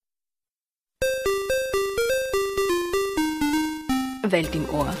Welt im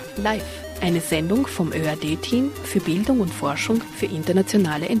Ohr, live. Eine Sendung vom ÖAD-Team für Bildung und Forschung für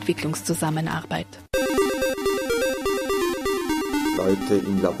internationale Entwicklungszusammenarbeit. Leute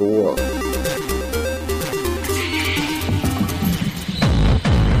im Labor.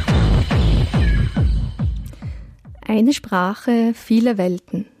 Eine Sprache, viele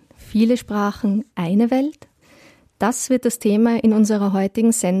Welten. Viele Sprachen, eine Welt? Das wird das Thema in unserer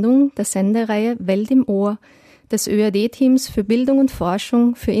heutigen Sendung der Sendereihe Welt im Ohr des ÖAD-Teams für Bildung und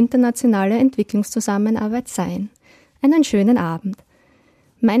Forschung für internationale Entwicklungszusammenarbeit sein. Einen schönen Abend.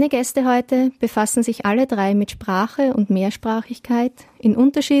 Meine Gäste heute befassen sich alle drei mit Sprache und Mehrsprachigkeit in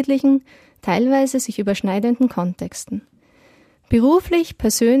unterschiedlichen, teilweise sich überschneidenden Kontexten. Beruflich,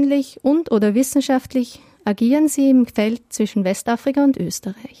 persönlich und/oder wissenschaftlich agieren sie im Feld zwischen Westafrika und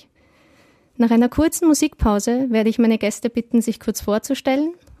Österreich. Nach einer kurzen Musikpause werde ich meine Gäste bitten, sich kurz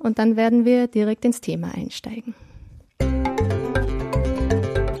vorzustellen und dann werden wir direkt ins Thema einsteigen.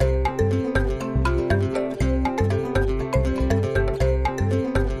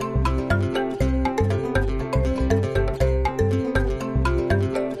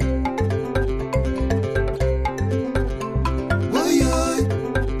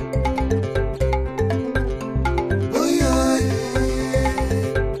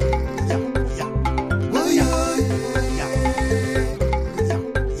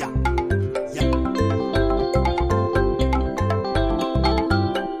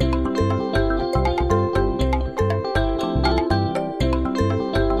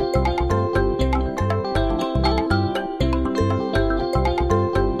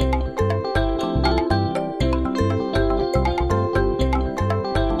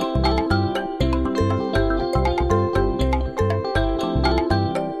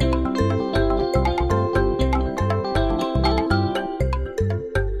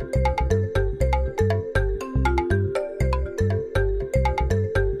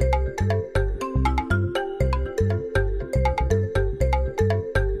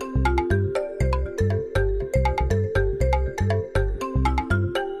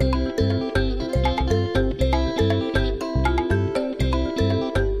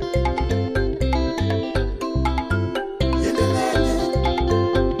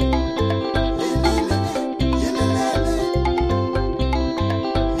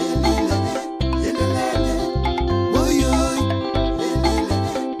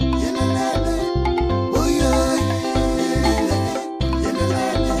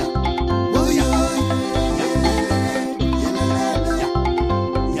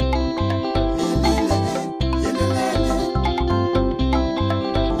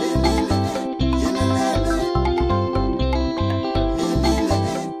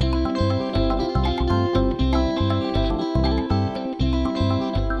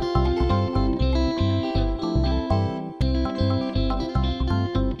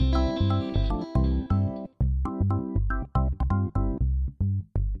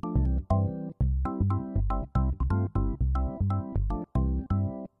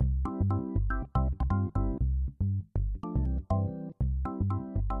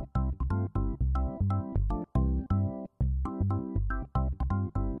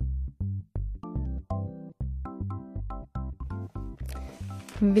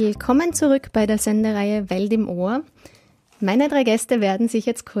 Willkommen zurück bei der Sendereihe Welt im Ohr. Meine drei Gäste werden sich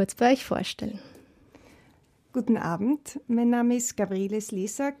jetzt kurz bei euch vorstellen. Guten Abend, mein Name ist Gabriele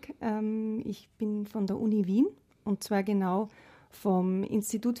Slesak. Ich bin von der Uni Wien und zwar genau vom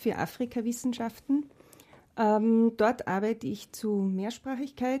Institut für Afrikawissenschaften. Dort arbeite ich zu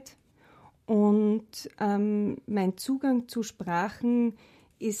Mehrsprachigkeit und mein Zugang zu Sprachen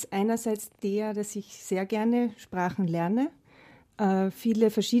ist einerseits der, dass ich sehr gerne Sprachen lerne,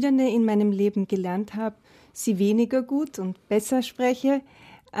 viele verschiedene in meinem Leben gelernt habe, sie weniger gut und besser spreche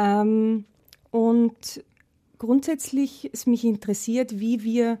und grundsätzlich es mich interessiert, wie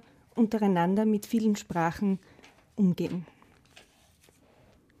wir untereinander mit vielen Sprachen umgehen.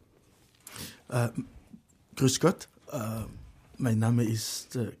 Grüß Gott, mein Name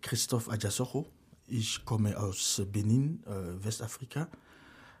ist Christoph Adjasoro. Ich komme aus Benin, Westafrika.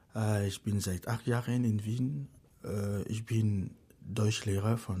 Ich bin seit 8 Jahren in Wien. Ich bin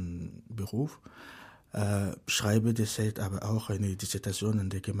Deutschlehrer von Beruf, schreibe derzeit aber auch eine Dissertation an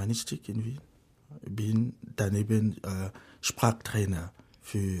der Germanistik in Wien. Bin daneben Sprachtrainer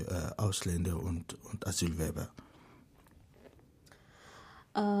für Ausländer und Asylwerber.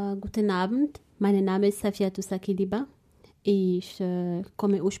 Guten Abend, mein Name ist Safiatou Sakiliba. Ich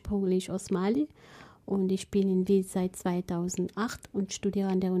komme ursprünglich aus Mali und ich bin in Wien seit 2008 und studiere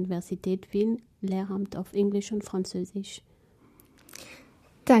an der Universität Wien Lehramt auf Englisch und Französisch.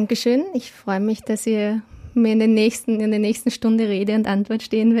 Dankeschön. Ich freue mich, dass ihr mir in der nächsten Stunde Rede und Antwort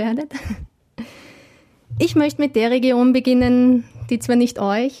stehen werdet. Ich möchte mit der Region beginnen, die zwar nicht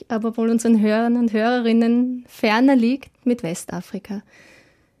euch, aber wohl unseren Hörern und Hörerinnen ferner liegt, mit Westafrika.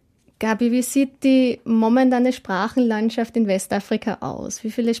 Gabi, wie sieht die momentane Sprachenlandschaft in Westafrika aus?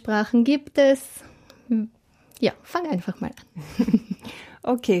 Wie viele Sprachen gibt es? Ja, fang einfach mal an.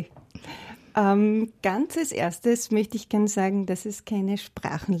 Okay. Ganz als erstes möchte ich gerne sagen, dass es keine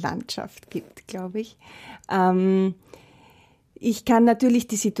Sprachenlandschaft gibt, glaube ich. Ich kann natürlich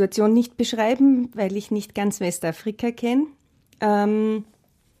die Situation nicht beschreiben, weil ich nicht ganz Westafrika kenne.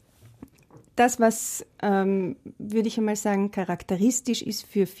 Das, was, würde ich einmal sagen, charakteristisch ist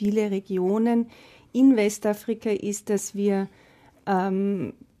für viele Regionen in Westafrika, ist, dass wir,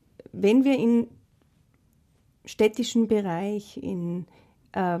 wenn wir im städtischen Bereich, im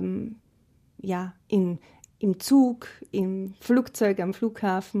Zug, im Flugzeug, am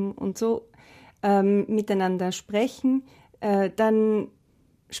Flughafen und so miteinander sprechen, dann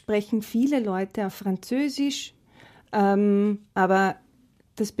sprechen viele Leute auf Französisch, aber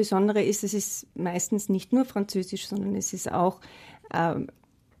das Besondere ist, es ist meistens nicht nur Französisch, sondern es ist auch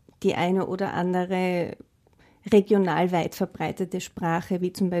die eine oder andere regional weit verbreitete Sprache,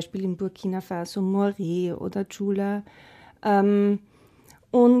 wie zum Beispiel in Burkina Faso Moré oder Djoula.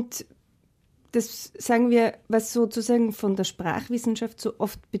 Und das sagen wir, was sozusagen von der Sprachwissenschaft so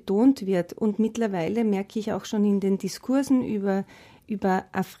oft betont wird. Und mittlerweile merke ich auch schon in den Diskursen über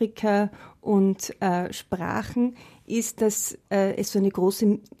Afrika und Sprachen, ist, dass es so eine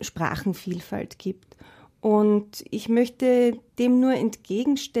große Sprachenvielfalt gibt. Und ich möchte dem nur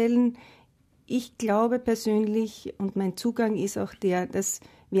entgegenstellen, ich glaube persönlich, und mein Zugang ist auch der, dass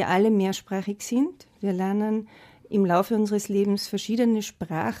wir alle mehrsprachig sind. Wir lernen im Laufe unseres Lebens verschiedene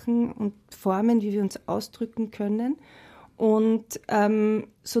Sprachen und Formen, wie wir uns ausdrücken können. Und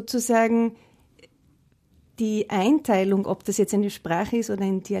sozusagen die Einteilung, ob das jetzt eine Sprache ist oder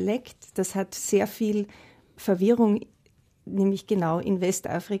ein Dialekt, das hat sehr viel Verwirrung, nämlich genau in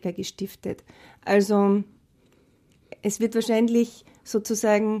Westafrika gestiftet. Also es wird wahrscheinlich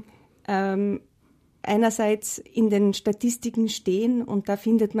sozusagen einerseits in den Statistiken stehen, und da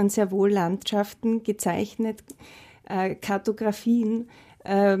findet man sehr wohl Landschaften gezeichnet, Kartografien,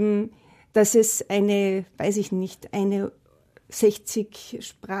 dass es eine 60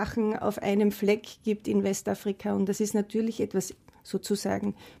 Sprachen auf einem Fleck gibt in Westafrika, und das ist natürlich etwas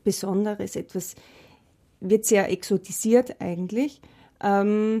sozusagen Besonderes, wird sehr exotisiert eigentlich,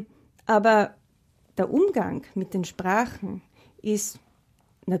 aber der Umgang mit den Sprachen ist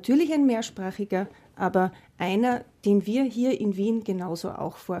natürlich ein mehrsprachiger, aber einer, den wir hier in Wien genauso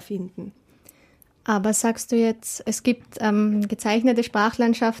auch vorfinden. Aber sagst du jetzt, es gibt gezeichnete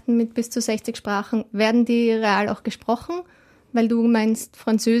Sprachlandschaften mit bis zu 60 Sprachen, werden die real auch gesprochen? Weil du meinst,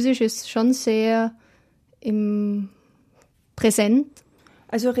 Französisch ist schon sehr präsent.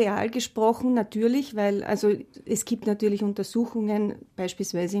 Also real gesprochen natürlich, weil es gibt natürlich Untersuchungen,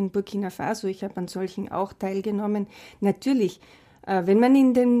 beispielsweise in Burkina Faso, ich habe an solchen auch teilgenommen. Natürlich, wenn man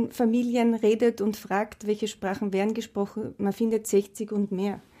in den Familien redet und fragt, welche Sprachen werden gesprochen, man findet 60 und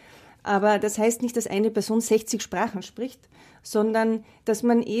mehr. Aber das heißt nicht, dass eine Person 60 Sprachen spricht, sondern dass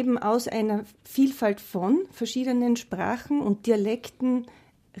man eben aus einer Vielfalt von verschiedenen Sprachen und Dialekten,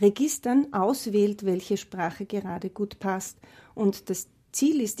 Registern auswählt, welche Sprache gerade gut passt. Und das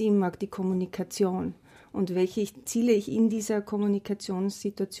Ziel ist immer die Kommunikation und welche Ziele ich in dieser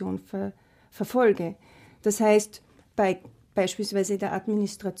Kommunikationssituation verfolge. Das heißt, beispielsweise der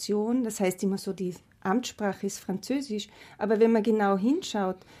Administration, das heißt immer so, die Amtssprache ist Französisch, aber wenn man genau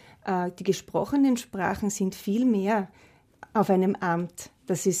hinschaut, die gesprochenen Sprachen sind viel mehr auf einem Amt.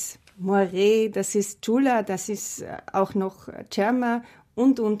 Das ist Moré, das ist Djoula, das ist auch noch Tcherma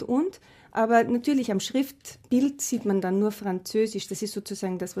und. Aber natürlich am Schriftbild sieht man dann nur Französisch. Das ist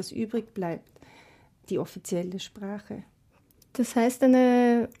sozusagen das, was übrig bleibt, die offizielle Sprache. Das heißt,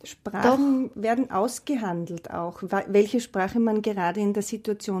 Sprachen werden ausgehandelt auch, welche Sprache man gerade in der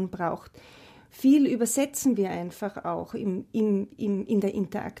Situation braucht. Viel übersetzen wir einfach auch in der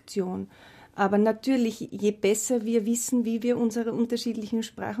Interaktion. Aber natürlich, je besser wir wissen, wie wir unsere unterschiedlichen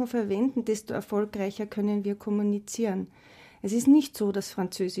Sprachen verwenden, desto erfolgreicher können wir kommunizieren. Es ist nicht so, dass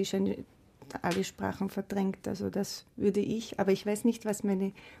Französisch alle Sprachen verdrängt. Also das würde ich, aber ich weiß nicht, was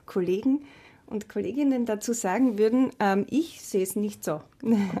meine Kollegen und Kolleginnen dazu sagen würden. Ich sehe es nicht so.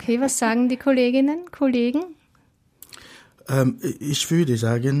 Okay, was sagen die Kolleginnen, Kollegen? Ich würde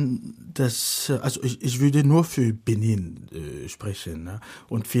sagen, dass, ich würde nur für Benin sprechen, ne?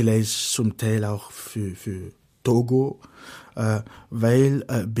 Und vielleicht zum Teil auch für Togo, weil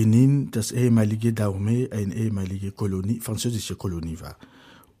Benin, das ehemalige Dahomey, eine ehemalige französische Kolonie war.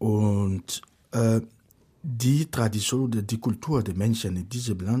 Und die Tradition, die Kultur der Menschen in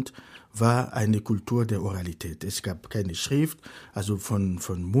diesem Land war eine Kultur der Oralität. Es gab keine Schrift, also von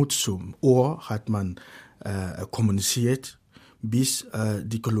Mund zum Ohr hat man kommuniziert, bis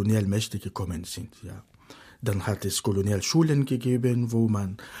die Kolonialmächte gekommen sind. Ja. Dann hat es Kolonialschulen gegeben, wo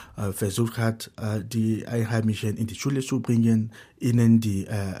man versucht hat, die Einheimischen in die Schule zu bringen, ihnen die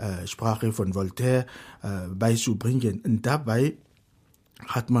Sprache von Voltaire beizubringen. Und dabei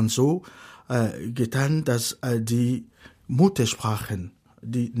hat man so getan, dass die Muttersprachen,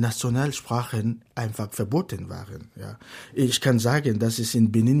 die Nationalsprachen einfach verboten waren. Ja. Ich kann sagen, dass es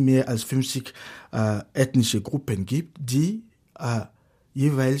in Benin mehr als 50 ethnische Gruppen gibt, die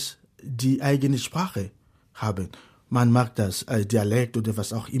jeweils die eigene Sprache haben. Man mag das Dialekt oder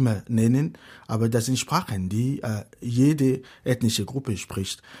was auch immer nennen, aber das sind Sprachen, die jede ethnische Gruppe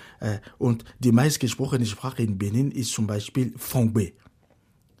spricht. Und die meistgesprochene Sprache in Benin ist zum Beispiel Fongbe.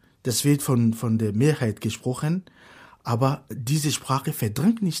 Das wird von der Mehrheit gesprochen, aber diese Sprache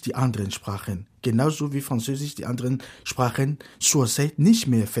verdrängt nicht die anderen Sprachen. Genauso wie Französisch die anderen Sprachen zurzeit nicht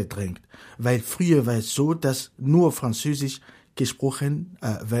mehr verdrängt. Weil früher war es so, dass nur Französisch gesprochen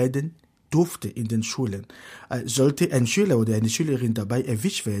werden durfte in den Schulen. Sollte ein Schüler oder eine Schülerin dabei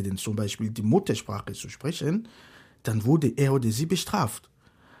erwischt werden, zum Beispiel die Muttersprache zu sprechen, dann wurde er oder sie bestraft.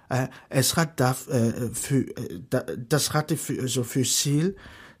 Das hatte für Ziel,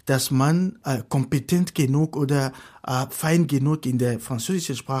 dass man kompetent genug oder fein genug in der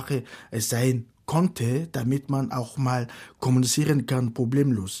französischen Sprache sein konnte, damit man auch mal kommunizieren kann,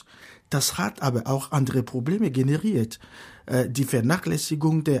 problemlos. Das hat aber auch andere Probleme generiert. Die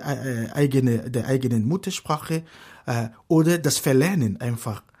Vernachlässigung der eigenen Muttersprache oder das Verlernen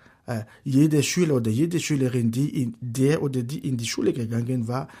einfach. Jeder Schüler oder jede Schülerin, die in die Schule gegangen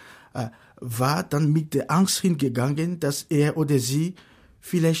war, war dann mit der Angst hingegangen, dass er oder sie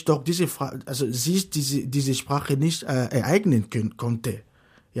vielleicht doch diese Sprache nicht ereignen konnte.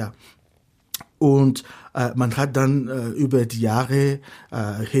 Ja. Und man hat dann über die Jahre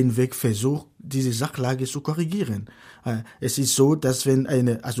hinweg versucht, diese Sachlage zu korrigieren. Es ist so, dass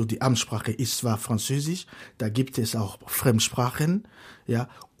die Amtssprache ist zwar Französisch, da gibt es auch Fremdsprachen, ja,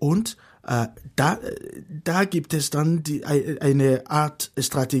 und da gibt es dann eine Art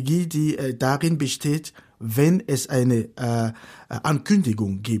Strategie, die darin besteht, wenn es eine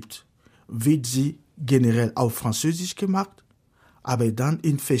Ankündigung gibt, wird sie generell auf Französisch gemacht, aber dann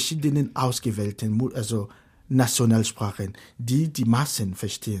in verschiedenen ausgewählten, Nationalsprachen, die Massen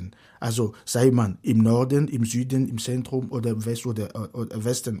verstehen. Also sei man im Norden, im Süden, im Zentrum oder im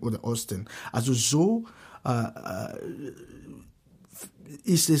Westen oder Osten. Also so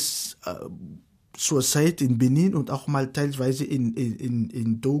ist es zurzeit in Benin und auch mal teilweise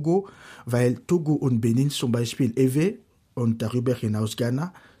in Togo, weil Togo und Benin zum Beispiel Ewe und darüber hinaus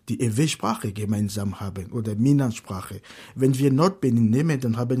Ghana die Ewe-Sprache gemeinsam haben oder Minan-Sprache. Wenn wir Nordbenin nehmen,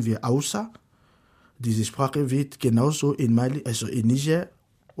 dann haben wir Hausa. Diese Sprache wird genauso in Mali, also in Niger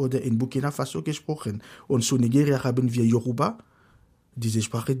oder in Burkina Faso gesprochen. Und zu Nigeria haben wir Yoruba. Diese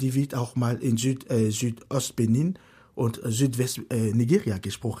Sprache, die wird auch mal in Südostbenin und Südwest-Nigeria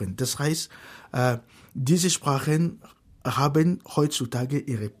gesprochen. Das heißt, diese Sprachen haben heutzutage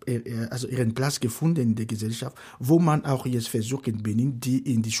ihren Platz gefunden in der Gesellschaft, wo man auch jetzt versucht, in Benin die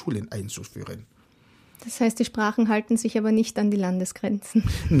in die Schulen einzuführen. Das heißt, die Sprachen halten sich aber nicht an die Landesgrenzen.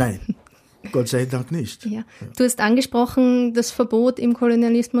 Nein, Gott sei Dank nicht. Ja. Du hast angesprochen, das Verbot im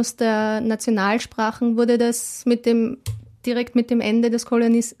Kolonialismus der Nationalsprachen. Wurde das direkt mit dem Ende des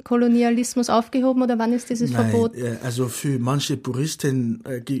Kolonialismus aufgehoben oder wann ist dieses Verbot? Also für manche Puristen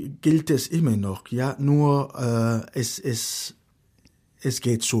gilt es immer noch, ja, nur es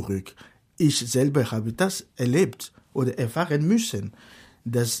geht zurück. Ich selber habe das erlebt oder erfahren müssen,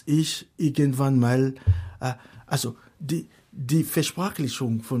 dass ich irgendwann mal, die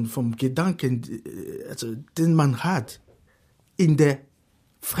Versprachlichung vom Gedanken, den man hat, in der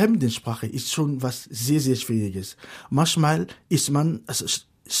Fremdensprache ist schon was sehr, sehr Schwieriges. Manchmal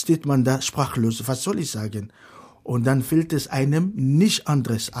steht man da sprachlos, was soll ich sagen? Und dann fällt es einem nicht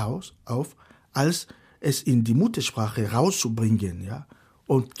anderes auf, als es in die Muttersprache rauszubringen, ja.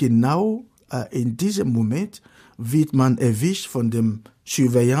 Und genau in diesem Moment wird man erwischt von dem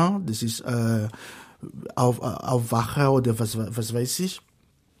Surveillant, das ist Aufwacher oder was weiß ich.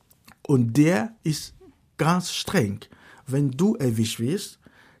 Und der ist ganz streng. Wenn du erwischt wirst,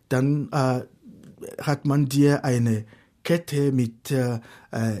 dann hat man dir eine Kette mit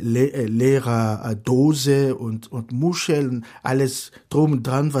leerer Dose und Muscheln, alles drum und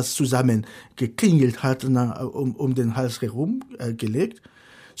dran, was zusammen geklingelt hat, um den Hals herum gelegt,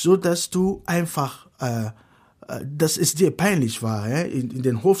 so dass du einfach dass es dir peinlich war, in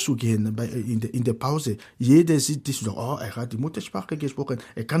den Hof zu gehen, in der Pause. Jeder sieht dich so, er hat die Muttersprache gesprochen,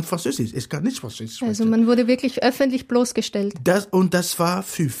 er kann Französisch, es kann nicht Französisch sprechen. Also man wurde wirklich öffentlich bloßgestellt. Das war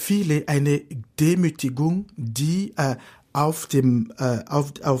für viele eine Demütigung, die auf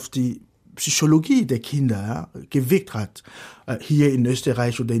die Psychologie der Kinder gewirkt hat. Hier in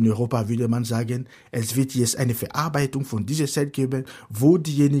Österreich oder in Europa würde man sagen, es wird jetzt eine Verarbeitung von dieser Zeit geben, wo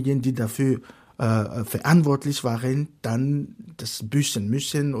diejenigen, die dafür verantwortlich waren, dann das büßen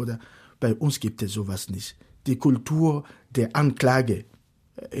müssen, oder bei uns gibt es sowas nicht. Die Kultur der Anklage,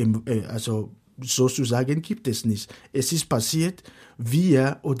 also sozusagen, gibt es nicht. Es ist passiert,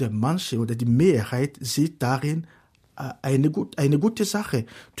 wir oder manche oder die Mehrheit sieht darin eine gute Sache.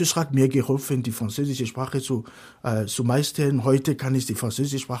 Das hat mir geholfen, die französische Sprache zu meistern. Heute kann ich die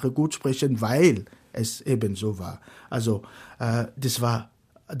französische Sprache gut sprechen, weil es eben so war. Also das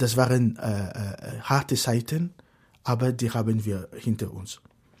waren harte Zeiten, aber die haben wir hinter uns.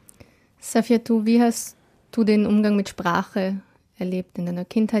 Safiatou, wie hast du den Umgang mit Sprache erlebt in deiner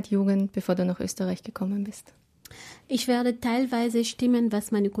Kindheit, Jugend, bevor du nach Österreich gekommen bist? Ich werde teilweise stimmen,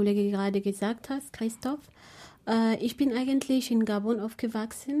 was meine Kollegin gerade gesagt hat, Christoph. Ich bin eigentlich in Gabon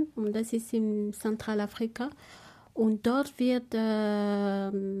aufgewachsen, und das ist in Zentralafrika. Und dort wird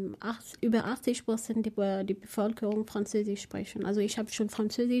über 80% die Bevölkerung Französisch sprechen. Also ich habe schon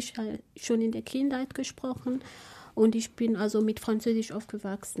Französisch schon in der Kindheit gesprochen, und ich bin also mit Französisch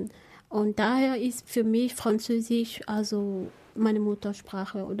aufgewachsen. Und daher ist für mich Französisch also meine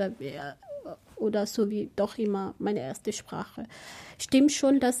Muttersprache oder so wie doch immer meine erste Sprache. Stimmt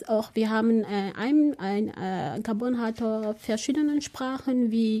schon, dass auch wir haben Gabon hat verschiedene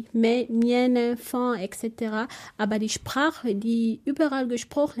Sprachen wie Mienne, Fon etc. Aber die Sprache, die überall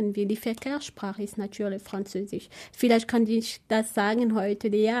gesprochen wird, die Verkehrssprache, ist natürlich Französisch. Vielleicht kann ich das sagen heute.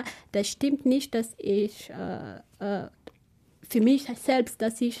 Ja, das stimmt nicht, dass ich für mich selbst,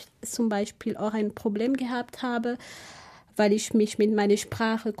 dass ich zum Beispiel auch ein Problem gehabt habe, weil ich mich mit meiner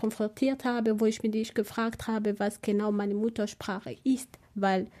Sprache konfrontiert habe, wo ich mich gefragt habe, was genau meine Muttersprache ist,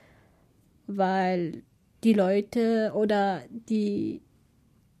 weil die Leute oder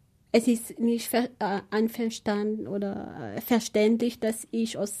es ist nicht einverstanden oder verständlich, dass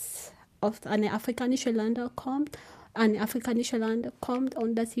ich aus einem afrikanischen Land kommt und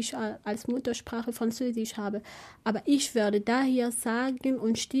dass ich als Muttersprache Französisch habe. Aber ich würde daher sagen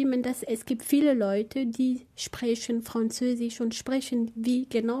und stimmen, dass es gibt viele Leute, die sprechen Französisch und sprechen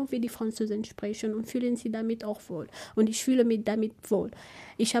genau wie die Franzosen sprechen und fühlen sich damit auch wohl. Und ich fühle mich damit wohl.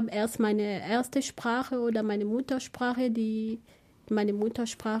 Ich habe erst meine erste Sprache oder meine Muttersprache, die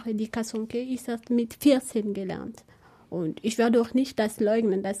Kasonke, ist erst mit 14 gelernt. Und ich werde auch nicht das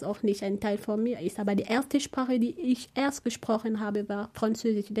leugnen, dass auch nicht ein Teil von mir ist. Aber die erste Sprache, die ich erst gesprochen habe, war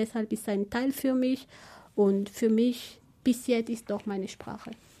Französisch. Deshalb ist es ein Teil für mich. Und für mich bis jetzt ist doch meine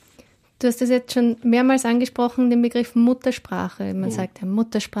Sprache. Du hast das jetzt schon mehrmals angesprochen, den Begriff Muttersprache. Man sagt ja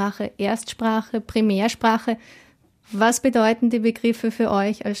Muttersprache, Erstsprache, Primärsprache. Was bedeuten die Begriffe für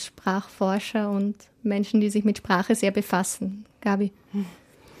euch als Sprachforscher und Menschen, die sich mit Sprache sehr befassen? Gabi?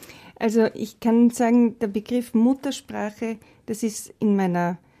 Also ich kann sagen, der Begriff Muttersprache, das ist in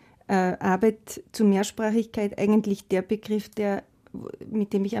meiner Arbeit zur Mehrsprachigkeit eigentlich der Begriff,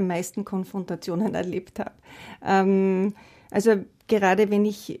 mit dem ich am meisten Konfrontationen erlebt habe. Also gerade wenn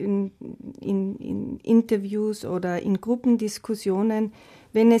ich in Interviews oder in Gruppendiskussionen,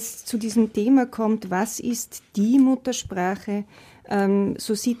 wenn es zu diesem Thema kommt, was ist die Muttersprache,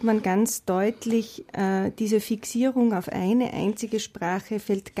 so sieht man ganz deutlich, diese Fixierung auf eine einzige Sprache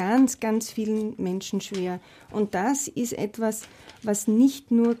fällt ganz, ganz vielen Menschen schwer. Und das ist etwas, was nicht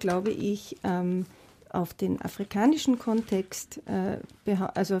nur, glaube ich, auf den afrikanischen Kontext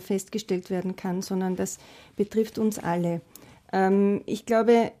also festgestellt werden kann, sondern das betrifft uns alle. Ich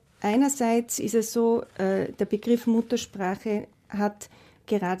glaube, einerseits ist es so, der Begriff Muttersprache hat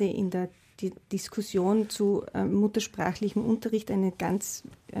gerade in der Diskussion zu muttersprachlichem Unterricht eine ganz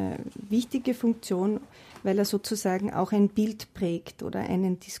wichtige Funktion, weil er sozusagen auch ein Bild prägt oder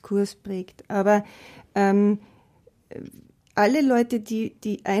einen Diskurs prägt. Aber alle Leute,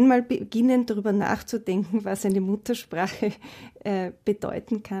 die einmal beginnen, darüber nachzudenken, was eine Muttersprache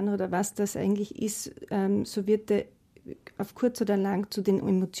bedeuten kann oder was das eigentlich ist, so wird er auf kurz oder lang zu den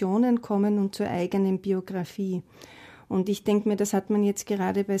Emotionen kommen und zur eigenen Biografie. Und ich denke mir, das hat man jetzt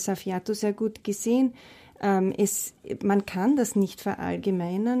gerade bei Safiatou sehr gut gesehen. Man kann das nicht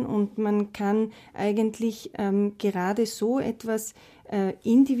verallgemeinern und man kann eigentlich gerade so etwas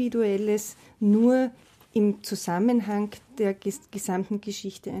Individuelles nur im Zusammenhang der gesamten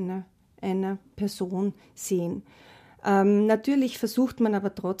Geschichte einer Person sehen. Natürlich versucht man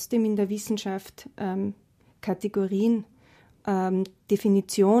aber trotzdem in der Wissenschaft Kategorien,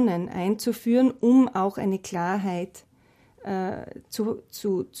 Definitionen einzuführen, um auch eine Klarheit wenn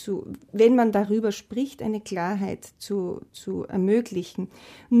man darüber spricht, eine Klarheit zu ermöglichen.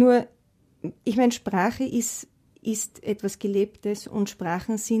 Nur, ich meine, Sprache ist etwas Gelebtes und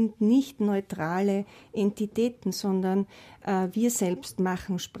Sprachen sind nicht neutrale Entitäten, sondern wir selbst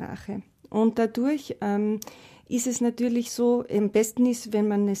machen Sprache. Und dadurch ist es natürlich so, am besten ist, wenn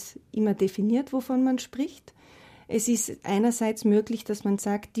man es immer definiert, wovon man spricht. Es ist einerseits möglich, dass man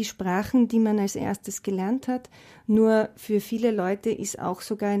sagt, die Sprachen, die man als erstes gelernt hat, nur für viele Leute ist auch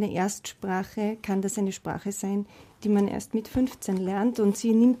sogar eine Erstsprache, kann das eine Sprache sein, die man erst mit 15 lernt und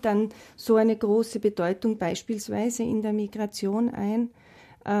sie nimmt dann so eine große Bedeutung beispielsweise in der Migration ein,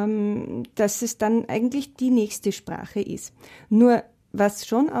 dass es dann eigentlich die nächste Sprache ist. Nur was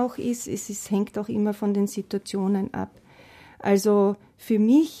schon auch ist, es hängt auch immer von den Situationen ab. Also für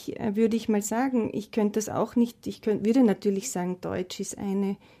mich würde ich mal sagen, ich könnte das auch nicht, würde natürlich sagen, Deutsch ist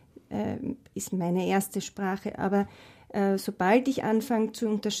meine erste Sprache, aber sobald ich anfange zu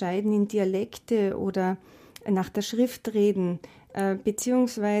unterscheiden in Dialekte oder nach der Schrift reden,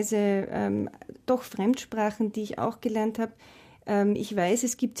 beziehungsweise doch Fremdsprachen, die ich auch gelernt habe, ich weiß,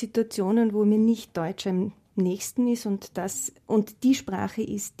 es gibt Situationen, wo mir nicht Deutsch am nächsten ist und die Sprache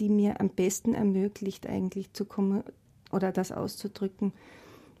ist, die mir am besten ermöglicht, eigentlich zu kommen oder das auszudrücken,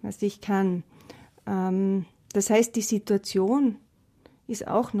 was ich kann. Das heißt, die Situation ist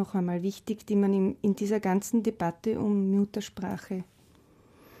auch noch einmal wichtig, die man in dieser ganzen Debatte um Muttersprache.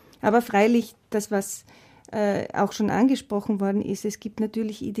 Aber freilich, das, was auch schon angesprochen worden ist, es gibt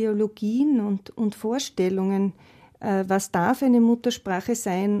natürlich Ideologien und Vorstellungen, was darf eine Muttersprache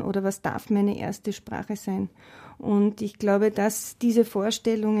sein oder was darf meine erste Sprache sein. Und ich glaube, dass diese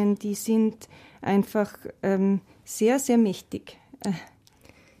Vorstellungen, die sind einfach sehr, sehr mächtig.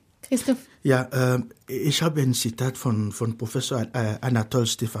 Christoph? Ja, ich habe ein Zitat von Professor Anatol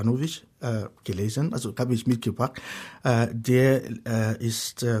Stefanovic gelesen, also habe ich mitgebracht. Der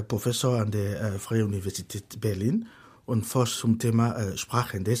ist Professor an der Freien Universität Berlin und forscht zum Thema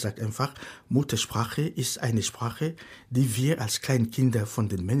Sprachen. Der sagt einfach, Muttersprache ist eine Sprache, die wir als Kleinkinder von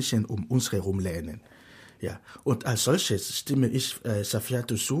den Menschen um uns herum lernen. Ja, und als solches stimme ich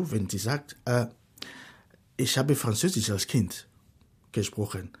Safiatou zu, wenn sie sagt, ich habe Französisch als Kind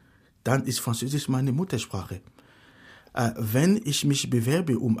gesprochen. Dann ist Französisch meine Muttersprache. Wenn ich mich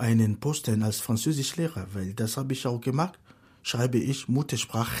bewerbe um einen Posten als Französischlehrer, weil das habe ich auch gemacht, schreibe ich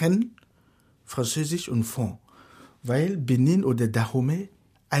Muttersprachen, Französisch und Fon. Weil Benin oder Dahomey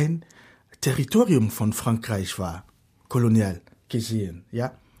ein Territorium von Frankreich war, kolonial gesehen,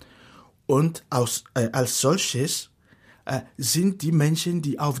 ja. Und als solches sind die Menschen,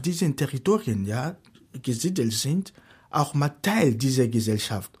 die auf diesen Territorien gesiedelt sind, auch mal Teil dieser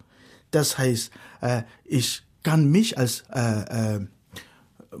Gesellschaft. Das heißt, ich kann mich als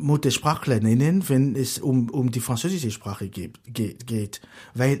Muttersprachler nennen, wenn es um die französische Sprache geht.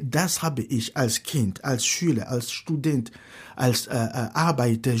 Weil das habe ich als Kind, als Schüler, als Student, als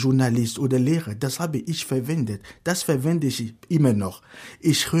Arbeiter, Journalist oder Lehrer, das habe ich verwendet. Das verwende ich immer noch.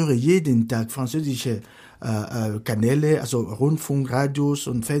 Ich höre jeden Tag französische Kanäle, also Rundfunk, Radios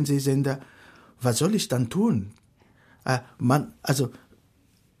und Fernsehsender. Was soll ich dann tun?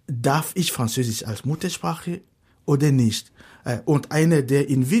 Darf ich Französisch als Muttersprache oder nicht? Und einer, der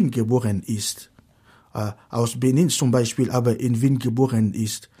in Wien geboren ist, aus Benin zum Beispiel, aber in Wien geboren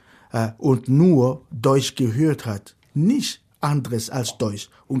ist und nur Deutsch gehört hat, nicht anderes als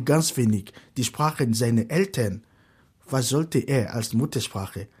Deutsch und ganz wenig die Sprachen seiner Eltern, was sollte er als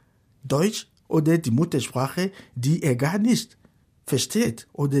Muttersprache? Deutsch oder die Muttersprache, die er gar nicht versteht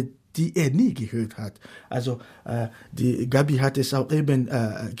oder die er nie gehört hat. Also die Gabi hat es auch eben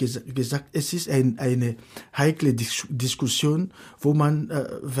gesagt, es ist eine heikle Diskussion, wo man,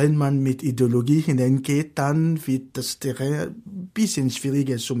 wenn man mit Ideologie hineingeht, dann wird das Terrain ein bisschen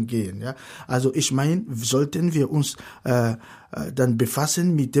schwieriger zum Gehen. Ja? Also ich meine, sollten wir uns dann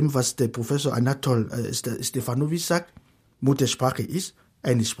befassen mit dem, was der Professor Anatol Stefanovic sagt. Muttersprache ist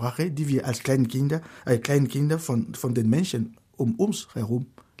eine Sprache, die wir als Kleinkinder von den Menschen um uns herum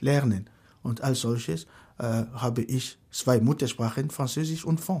lernen. Und als solches habe ich 2 Muttersprachen, Französisch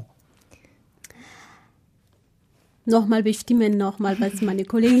und Fon. Nochmal bestimmen, was meine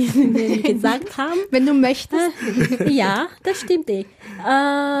Kolleginnen gesagt haben. Wenn du möchtest. Ja, das stimmt.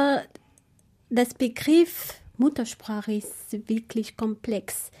 Das Begriff Muttersprache ist wirklich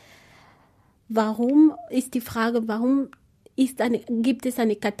komplex. Warum ist die Frage, warum gibt es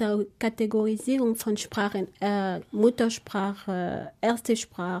eine Kategorisierung von Sprachen, Muttersprache, erste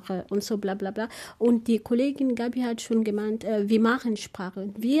Sprache und so bla bla bla. Und die Kollegin Gabi hat schon gemeint, wir machen Sprache,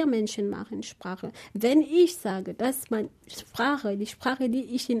 wir Menschen machen Sprache. Wenn ich sage, dass die Sprache, die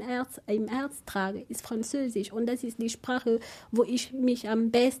ich im Herz trage, ist Französisch und das ist die Sprache, wo ich mich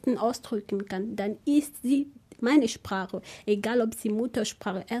am besten ausdrücken kann, dann ist sie meine Sprache, egal ob sie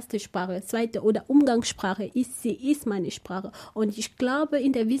Muttersprache, erste Sprache, zweite oder Umgangssprache ist, sie ist meine Sprache. Und ich glaube,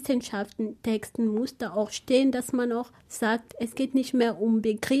 in der Wissenschaften-Texten muss da auch stehen, dass man auch sagt, es geht nicht mehr um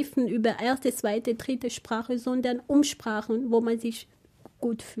Begriffen über erste, zweite, dritte Sprache, sondern um Sprachen, wo man sich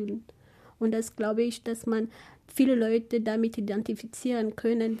gut fühlt. Und das glaube ich, dass man viele Leute damit identifizieren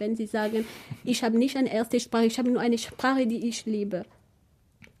können, wenn sie sagen, ich habe nicht eine erste Sprache, ich habe nur eine Sprache, die ich liebe.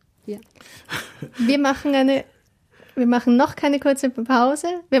 Ja. Wir machen noch keine kurze Pause.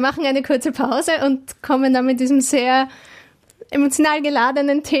 Wir machen eine kurze Pause und kommen dann mit diesem sehr emotional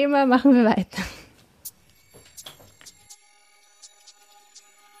geladenen Thema, machen wir weiter.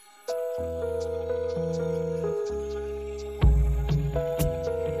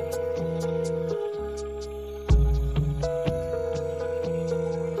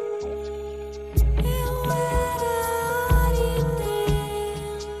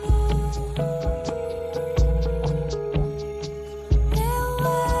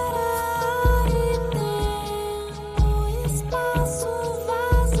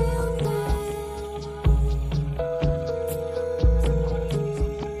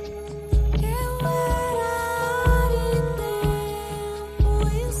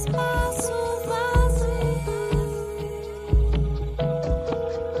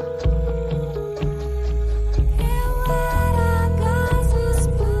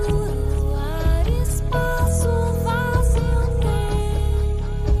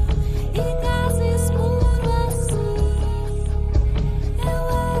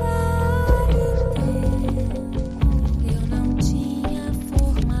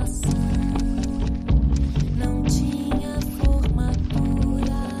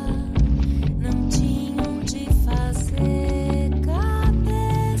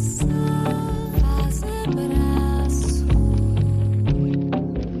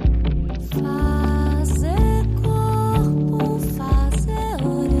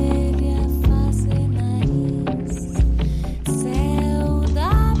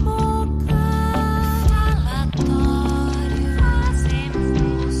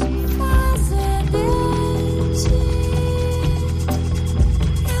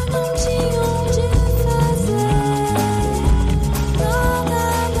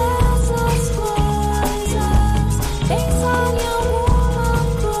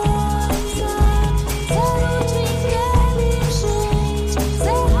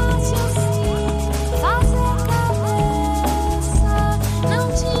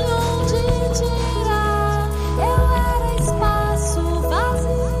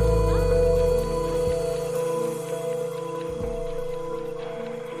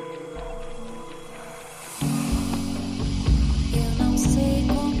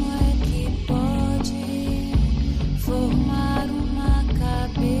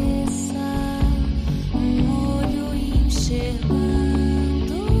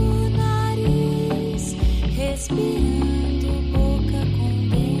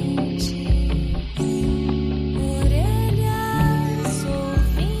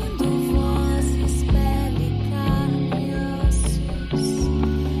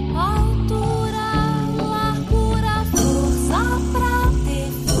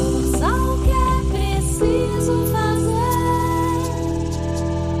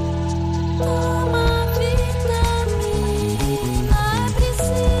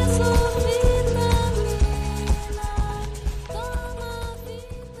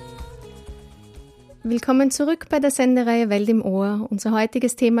 Willkommen zurück bei der Sendereihe Welt im Ohr. Unser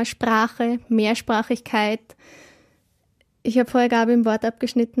heutiges Thema Sprache, Mehrsprachigkeit. Ich habe vorher Gabi im Wort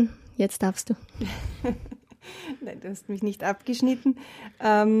abgeschnitten. Jetzt darfst du. Nein, du hast mich nicht abgeschnitten.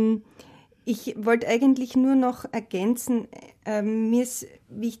 Ich wollte eigentlich nur noch ergänzen, mir ist,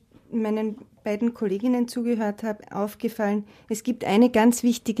 wie ich meinen beiden Kolleginnen zugehört habe, aufgefallen, es gibt eine ganz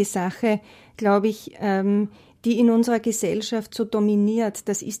wichtige Sache, glaube ich, die in unserer Gesellschaft so dominiert,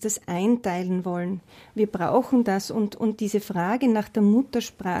 das ist das Einteilen wollen. Wir brauchen das und diese Frage nach der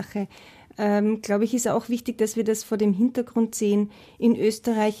Muttersprache, glaube ich, ist auch wichtig, dass wir das vor dem Hintergrund sehen. In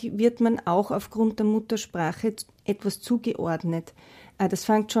Österreich wird man auch aufgrund der Muttersprache etwas zugeordnet. Das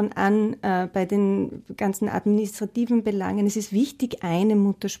fängt schon an bei den ganzen administrativen Belangen. Es ist wichtig, eine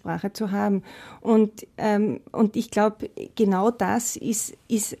Muttersprache zu haben. Und ich glaube, genau das ist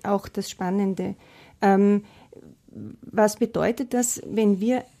auch das Spannende. was bedeutet das, wenn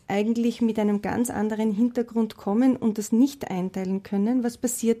wir eigentlich mit einem ganz anderen Hintergrund kommen und das nicht einteilen können? Was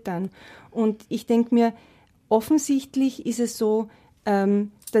passiert dann? Und ich denke mir, offensichtlich ist es so,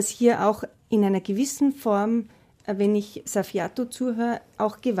 dass hier auch in einer gewissen Form, wenn ich Safiatou zuhöre,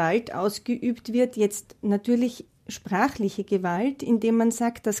 auch Gewalt ausgeübt wird, jetzt natürlich sprachliche Gewalt, indem man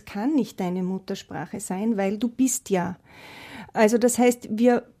sagt, das kann nicht deine Muttersprache sein, weil du bist ja. Also das heißt,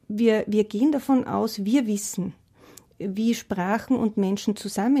 wir gehen davon aus, wir wissen, wie Sprachen und Menschen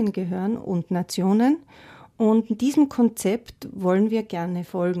zusammengehören und Nationen. Und diesem Konzept wollen wir gerne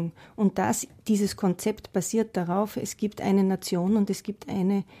folgen. Und dieses Konzept basiert darauf, es gibt eine Nation und es gibt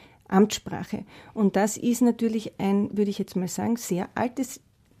eine Amtssprache. Und das ist natürlich ein, würde ich jetzt mal sagen, sehr altes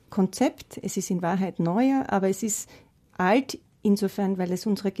Konzept. Es ist in Wahrheit neuer, aber es ist alt insofern, weil es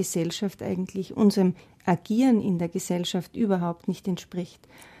unserer Gesellschaft eigentlich, unserem Agieren in der Gesellschaft überhaupt nicht entspricht.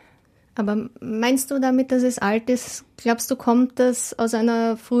 Aber meinst du damit, dass es alt ist? Glaubst du, kommt das aus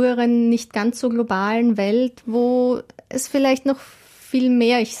einer früheren, nicht ganz so globalen Welt, wo es vielleicht noch viel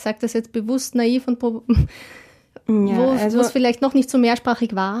mehr, ich sage das jetzt bewusst naiv und wo es vielleicht noch nicht so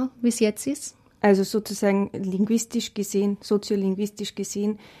mehrsprachig war, wie es jetzt ist? Also sozusagen soziolinguistisch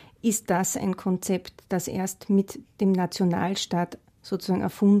gesehen, ist das ein Konzept, das erst mit dem Nationalstaat sozusagen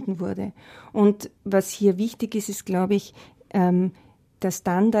erfunden wurde. Und was hier wichtig ist, ist, glaube ich, der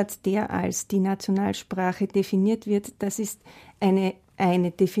Standard, der als die Nationalsprache definiert wird, das ist eine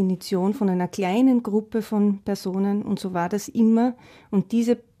Definition von einer kleinen Gruppe von Personen und so war das immer. Und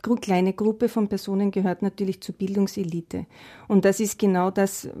diese kleine Gruppe von Personen gehört natürlich zur Bildungselite. Und das ist genau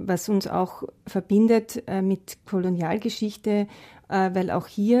das, was uns auch verbindet mit Kolonialgeschichte, weil auch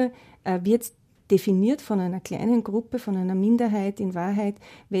hier wird definiert von einer kleinen Gruppe, von einer Minderheit in Wahrheit,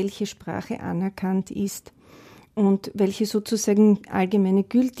 welche Sprache anerkannt ist. Und welche sozusagen allgemeine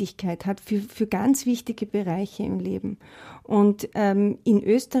Gültigkeit hat für ganz wichtige Bereiche im Leben. Und in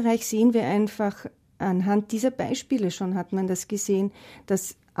Österreich sehen wir einfach, anhand dieser Beispiele schon hat man das gesehen,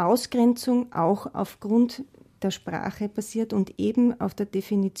 dass Ausgrenzung auch aufgrund der Sprache basiert und eben auf der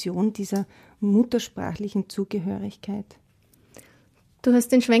Definition dieser muttersprachlichen Zugehörigkeit. Du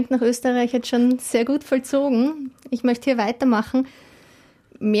hast den Schwenk nach Österreich jetzt schon sehr gut vollzogen. Ich möchte hier weitermachen.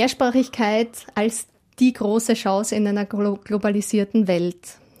 Mehrsprachigkeit als die große Chance in einer globalisierten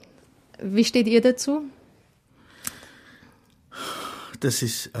Welt. Wie steht ihr dazu? Das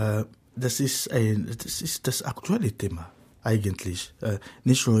ist das aktuelle Thema eigentlich,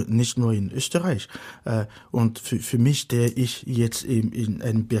 nicht nur in Österreich. Und für mich, der ich jetzt in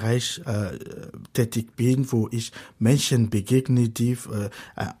einem Bereich tätig bin, wo ich Menschen begegne, die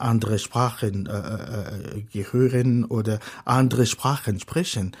andere Sprachen gehören oder andere Sprachen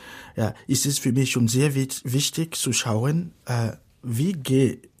sprechen, ist es für mich schon sehr wichtig zu schauen, wie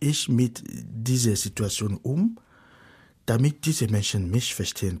gehe ich mit dieser Situation um, damit diese Menschen mich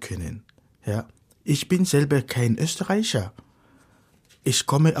verstehen können. Ja. Ich bin selber kein Österreicher. Ich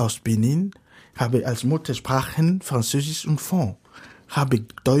komme aus Benin, habe als Muttersprachen Französisch und Fon, habe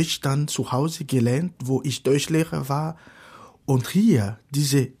Deutsch dann zu Hause gelernt, wo ich Deutschlehrer war. Und hier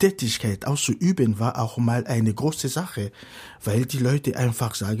diese Tätigkeit auszuüben, war auch mal eine große Sache, weil die Leute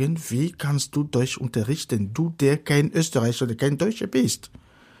einfach sagen, wie kannst du Deutsch unterrichten, du, der kein Österreicher oder kein Deutscher bist.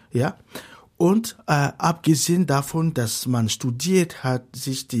 Ja. Und abgesehen davon, dass man studiert hat,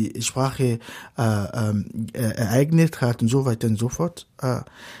 sich die Sprache ereignet hat und so weiter und so fort,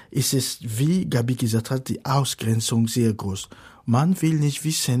 ist es, wie Gabi gesagt hat, die Ausgrenzung sehr groß. Man will nicht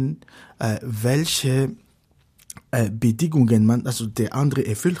wissen, welche Bedingungen man, also der andere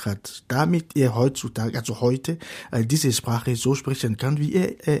erfüllt hat, damit er heutzutage, also heute, diese Sprache so sprechen kann, wie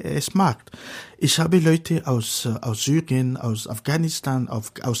er es mag. Ich habe Leute aus Syrien, aus Afghanistan,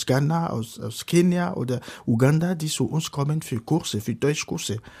 aus Ghana, aus Kenia oder Uganda, die zu uns kommen für Kurse, für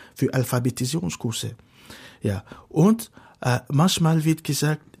Deutschkurse, für Alphabetisierungskurse. Ja. Und manchmal wird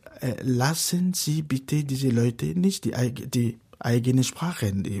gesagt, lassen Sie bitte diese Leute nicht die eigene Sprache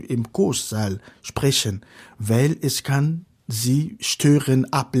im Kurssaal sprechen, weil es kann sie stören,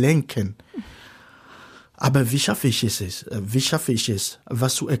 ablenken. Aber wie schaffe ich es,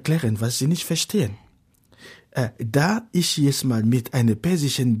 was zu erklären, was sie nicht verstehen? Da ich jetzt mal mit einer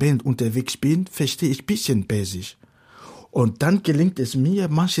persischen Band unterwegs bin, verstehe ich ein bisschen Persisch. Und dann gelingt es mir,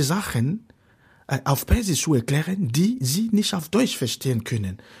 manche Sachen auf Persisch zu erklären, die sie nicht auf Deutsch verstehen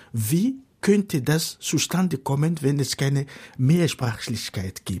können. Wie könnte das zustande kommen, wenn es keine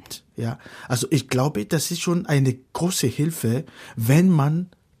Mehrsprachlichkeit gibt? Ja, also ich glaube, das ist schon eine große Hilfe, wenn man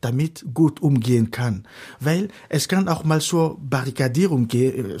damit gut umgehen kann. Weil es kann auch mal zur Barrikadierung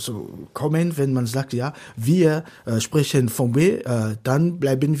kommen, wenn man sagt, ja, wir sprechen von B, dann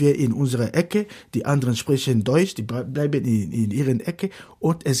bleiben wir in unserer Ecke, die anderen sprechen Deutsch, die bleiben in ihren Ecke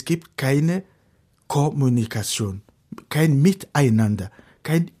und es gibt keine Kommunikation, kein Miteinander,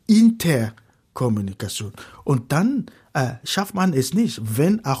 kein Interkommunikation. Und dann schafft man es nicht.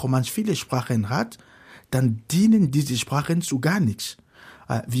 Wenn auch man viele Sprachen hat, dann dienen diese Sprachen zu gar nichts.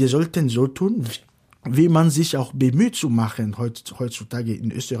 Wir sollten so tun, wie man sich auch bemüht zu machen heutzutage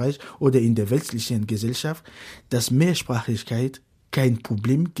in Österreich oder in der westlichen Gesellschaft, dass Mehrsprachigkeit kein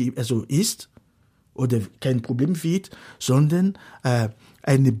Problem ist oder kein Problem wird, sondern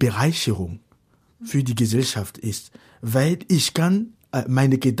eine Bereicherung für die Gesellschaft ist. Weil ich kann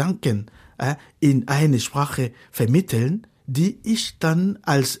meine Gedanken in eine Sprache vermitteln, die ich dann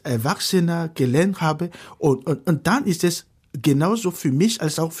als Erwachsener gelernt habe und dann ist es genauso für mich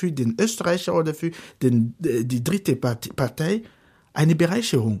als auch für den Österreicher oder für die dritte Partei eine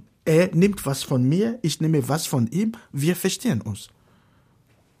Bereicherung. Er nimmt was von mir, ich nehme was von ihm, wir verstehen uns.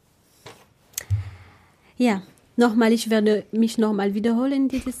 Ja, nochmal, ich werde mich nochmal wiederholen in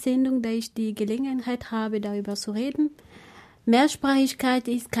dieser Sendung, da ich die Gelegenheit habe, darüber zu reden. Mehrsprachigkeit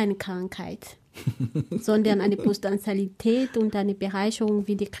ist keine Krankheit, sondern eine Potentialität und eine Bereicherung,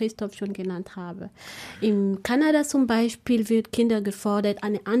 wie die Christoph schon genannt habe. In Kanada zum Beispiel wird Kinder gefordert,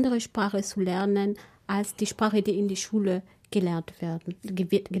 eine andere Sprache zu lernen, als die Sprache, die in der Schule gelernt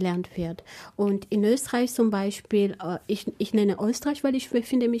wird. Und in Österreich zum Beispiel, ich nenne Österreich, weil ich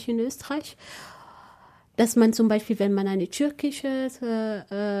befinde mich in Österreich, dass man zum Beispiel, wenn man eine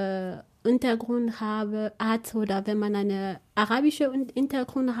türkische Hintergrund hat oder wenn man eine arabische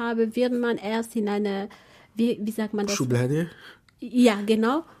Hintergrund habe, wird man erst in eine, wie sagt man das? Schublade? Ja,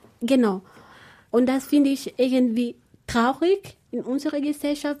 genau. Und das finde ich irgendwie traurig in unserer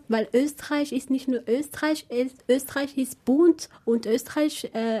Gesellschaft, weil Österreich ist nicht nur Österreich, Österreich ist bunt und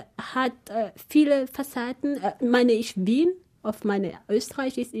Österreich hat viele Facetten, meine ich Wien. Auf meine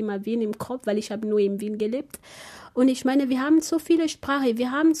Österreich ist immer Wien im Kopf, weil ich habe nur in Wien gelebt. Und ich meine, wir haben so viele Sprachen,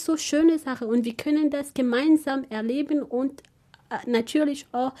 wir haben so schöne Sachen und wir können das gemeinsam erleben und natürlich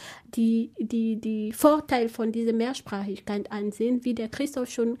auch die Vorteile von dieser Mehrsprachigkeit ansehen, wie der Christoph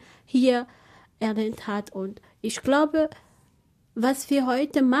schon hier erwähnt hat. Und ich glaube, was wir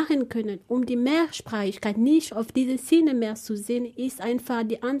heute machen können, um die Mehrsprachigkeit nicht auf diese Sinne mehr zu sehen, ist einfach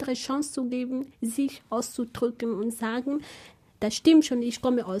die andere Chance zu geben, sich auszudrücken und sagen, das stimmt schon, ich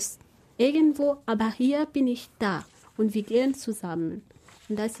komme aus irgendwo, aber hier bin ich da und wir gehen zusammen.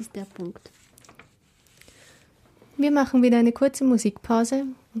 Und das ist der Punkt. Wir machen wieder eine kurze Musikpause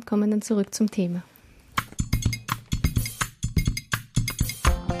und kommen dann zurück zum Thema.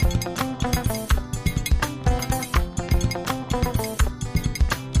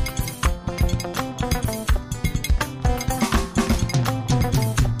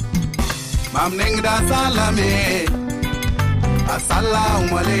 Mam ningda salame,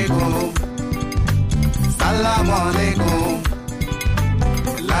 assalamu alaikum, salamu alaikum,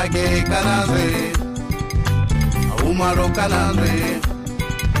 lage kanazwe, umaro kanazwe,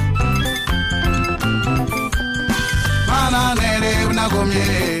 mana nere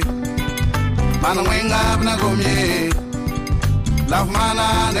vnagomye, mana wenga vnagomye, laf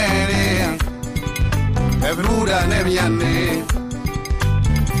mana nere, evruda nevyane.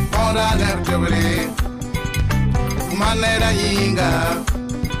 Ora nerjore, manera yinga,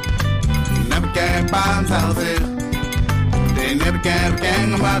 nebke panzalze, de nebke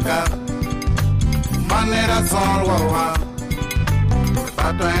maka, manera sorwa,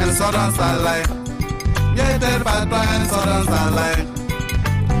 pato en sodan salai, yete pato en sodan salai,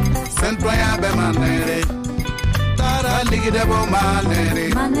 sentoya be manere, tara ligide bo manere,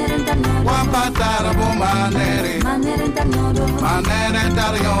 wapatara bo manere, manere tarnyodo,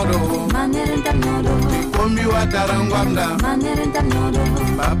 kumbi wa tarangwamda,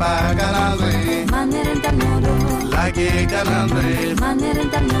 baba kanazwe, lagi kanazwe,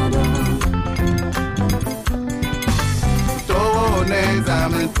 to ne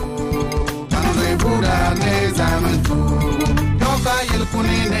zamentu, kanazwe buda ne zamentu, yoka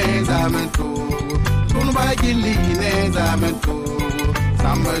yilkuni ne zamentu, kunba gili ne zamentu,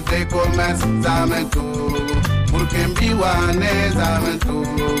 samba de commerce zamentu, Murkembiwa ne zamentu,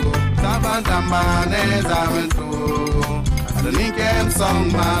 Sabantamba ne zamentu, Adonikem song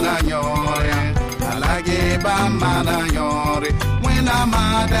mana nyore, Alage bam mana nyore, when I'm a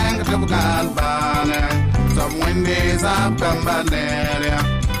dang to Galbane, some windies up Cambaneria,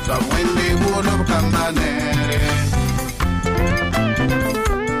 some windy wood of Cambaneria.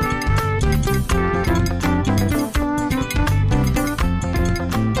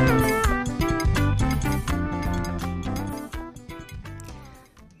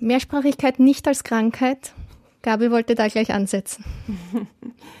 Mehrsprachigkeit nicht als Krankheit. Gabi wollte da gleich ansetzen.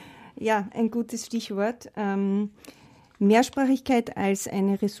 Ja, ein gutes Stichwort. Mehrsprachigkeit als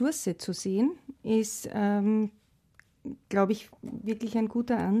eine Ressource zu sehen, ist, glaube ich, wirklich ein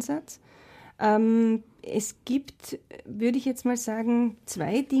guter Ansatz. Es gibt, würde ich jetzt mal sagen,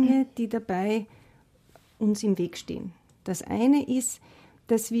 2 Dinge, die dabei uns im Weg stehen. Das eine ist,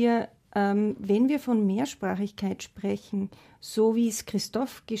 dass wir, wenn wir von Mehrsprachigkeit sprechen, so wie es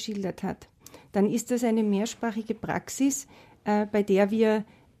Christoph geschildert hat, dann ist das eine mehrsprachige Praxis, bei der wir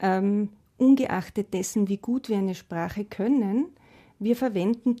ungeachtet dessen, wie gut wir eine Sprache können, wir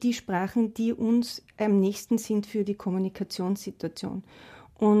verwenden die Sprachen, die uns am nächsten sind für die Kommunikationssituation.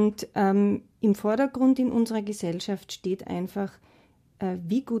 Und im Vordergrund in unserer Gesellschaft steht einfach,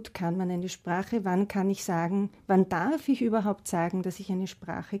 wie gut kann man eine Sprache, wann kann ich sagen, wann darf ich überhaupt sagen, dass ich eine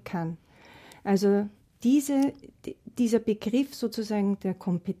Sprache kann. Also dieser Begriff sozusagen der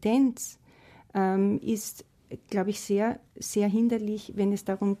Kompetenz ist, glaube ich, sehr, sehr hinderlich, wenn es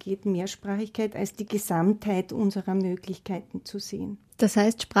darum geht, Mehrsprachigkeit als die Gesamtheit unserer Möglichkeiten zu sehen. Das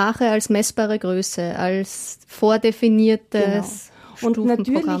heißt, Sprache als messbare Größe, als vordefiniertes Und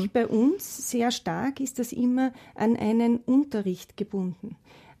Stufenprogramm. natürlich bei uns sehr stark ist das immer an einen Unterricht gebunden.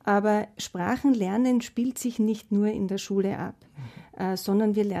 Aber Sprachenlernen spielt sich nicht nur in der Schule ab,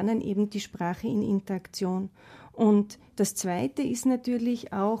 sondern wir lernen eben die Sprache in Interaktion. Und das Zweite ist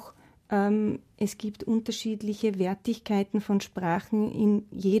natürlich auch, es gibt unterschiedliche Wertigkeiten von Sprachen in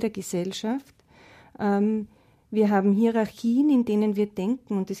jeder Gesellschaft. Wir haben Hierarchien, in denen wir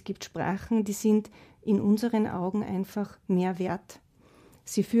denken, und es gibt Sprachen, die sind in unseren Augen einfach mehr wert.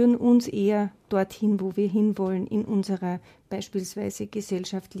 Sie führen uns eher dorthin, wo wir hinwollen, in unserer beispielsweise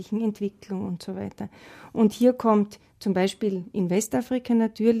gesellschaftlichen Entwicklung und so weiter. Und hier kommt zum Beispiel in Westafrika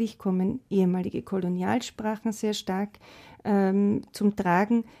natürlich, kommen ehemalige Kolonialsprachen sehr stark zum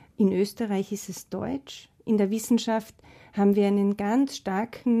Tragen. In Österreich ist es Deutsch. In der Wissenschaft haben wir einen ganz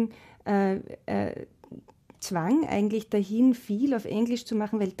starken Zwang eigentlich dahin, viel auf Englisch zu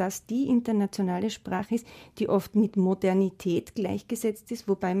machen, weil das die internationale Sprache ist, die oft mit Modernität gleichgesetzt ist,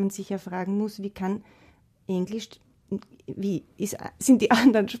 wobei man sich ja fragen muss, wie kann Englisch, sind die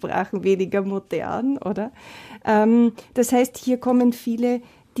anderen Sprachen weniger modern, oder? Das heißt, hier kommen viele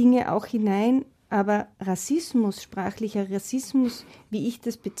Dinge auch hinein, aber Rassismus, sprachlicher Rassismus, wie ich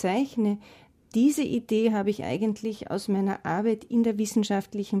das bezeichne, diese Idee habe ich eigentlich aus meiner Arbeit in der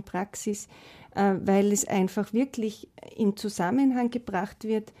wissenschaftlichen Praxis, weil es einfach wirklich in Zusammenhang gebracht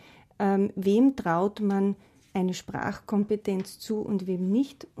wird, wem traut man eine Sprachkompetenz zu und wem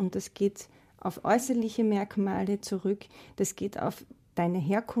nicht. Und das geht auf äußerliche Merkmale zurück, das geht auf deine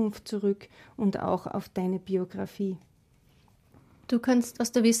Herkunft zurück und auch auf deine Biografie. Du kannst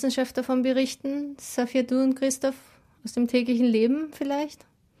aus der Wissenschaft davon berichten, Safia, du und Christoph, aus dem täglichen Leben vielleicht?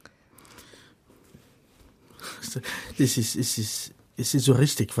 Es ist so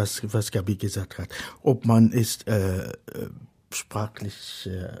richtig, was Gabi gesagt hat. Ob man ist sprachlich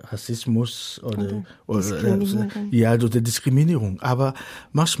Rassismus oder Diskriminierung. Aber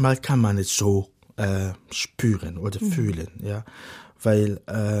manchmal kann man es so spüren oder fühlen, ja, weil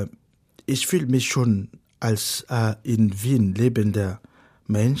ich fühle mich schon als in Wien lebender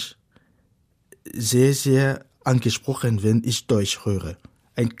Mensch sehr, sehr angesprochen, wenn ich Deutsch höre.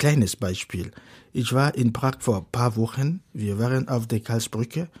 Ein kleines Beispiel. Ich war in Prag vor ein paar Wochen. Wir waren auf der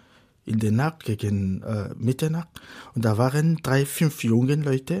Karlsbrücke in der Nacht gegen Mitternacht. Und da waren 3, 5 junge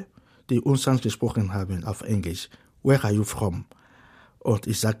Leute, die uns angesprochen haben auf Englisch. Where are you from? Und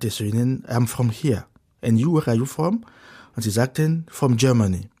ich sagte zu ihnen, I'm from here. And you, where are you from? Und sie sagten, from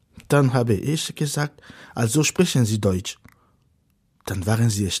Germany. Dann habe ich gesagt, also sprechen Sie Deutsch. Dann waren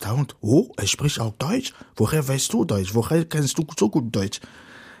sie erstaunt. Oh, er spricht auch Deutsch? Woher weißt du Deutsch? Woher kennst du so gut Deutsch?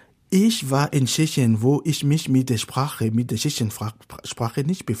 Ich war in Tschechien, wo ich mich mit der tschechischen Sprache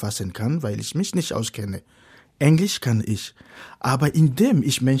nicht befassen kann, weil ich mich nicht auskenne. Englisch kann ich. Aber indem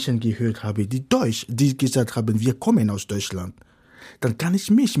ich Menschen gehört habe, die gesagt haben, wir kommen aus Deutschland, dann kann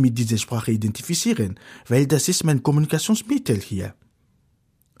ich mich mit dieser Sprache identifizieren, weil das ist mein Kommunikationsmittel hier.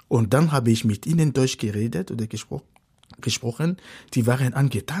 Und dann habe ich mit ihnen Deutsch geredet oder gesprochen. Die waren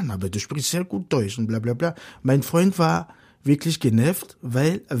angetan, aber du sprichst sehr gut Deutsch und bla bla bla. Mein Freund war wirklich genervt,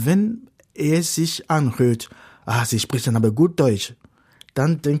 weil wenn er sich anhört, sie sprechen aber gut Deutsch,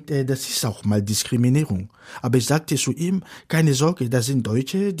 dann denkt er, das ist auch mal Diskriminierung. Aber ich sagte zu ihm, keine Sorge, das sind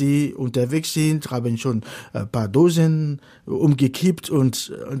Deutsche, die unterwegs sind, haben schon ein paar Dosen umgekippt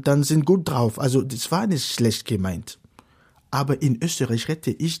und dann sind gut drauf. Also das war nicht schlecht gemeint. Aber in Österreich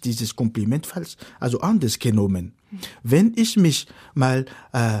hätte ich dieses Kompliment anders genommen. Wenn ich mal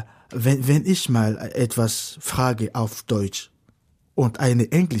etwas frage auf Deutsch und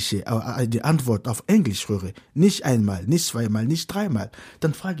eine englische, die Antwort auf Englisch höre, nicht einmal, nicht zweimal, nicht dreimal,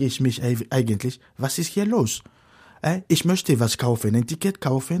 dann frage ich mich eigentlich, was ist hier los? Ich möchte was kaufen, ein Ticket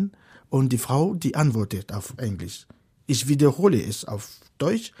kaufen und die Frau, die antwortet auf Englisch. Ich wiederhole es auf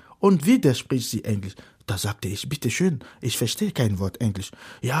Deutsch und wieder spricht sie Englisch. Da sagte ich, bitteschön, ich verstehe kein Wort Englisch.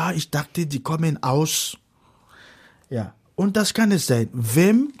 Ja, ich dachte, die kommen aus. Ja, und das kann es sein.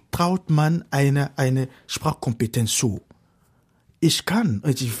 Wem traut man eine Sprachkompetenz zu? Ich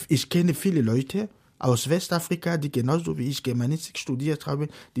kenne viele Leute aus Westafrika, die genauso wie ich Germanistik studiert haben,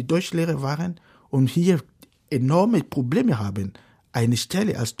 die Deutschlehrer waren und hier enorme Probleme haben, eine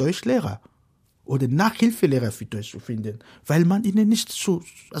Stelle als Deutschlehrer oder Nachhilfelehrer für Deutsch zu finden, weil man ihnen nicht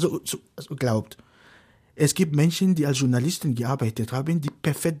glaubt. Es gibt Menschen, die als Journalisten gearbeitet haben, die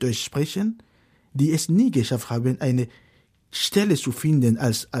perfekt Deutsch sprechen, die es nie geschafft haben, eine Stelle zu finden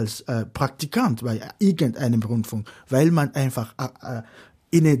als Praktikant bei irgendeinem Rundfunk, weil man einfach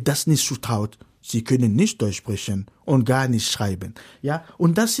ihnen das nicht zutraut. Sie können nicht Deutsch sprechen und gar nicht schreiben. Ja,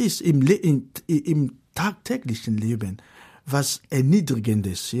 und das ist im tagtäglichen Leben was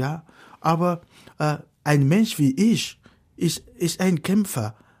Erniedrigendes. Ja, aber ein Mensch wie ich ist ein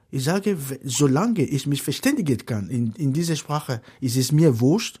Kämpfer. Ich sage, solange ich mich verständigen kann in dieser Sprache, ist es mir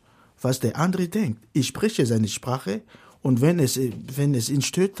wurscht, was der andere denkt. Ich spreche seine Sprache. Und wenn es ihn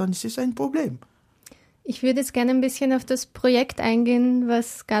stört, dann ist es ein Problem. Ich würde jetzt gerne ein bisschen auf das Projekt eingehen,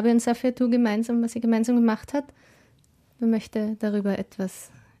 was Gabi und Safiatou gemeinsam gemacht hat. Wer möchte darüber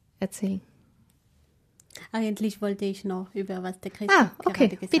etwas erzählen? Eigentlich wollte ich noch über was der Christoph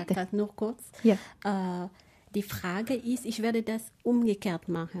gerade gesagt hat, nur kurz. Ja. Die Frage ist, ich werde das umgekehrt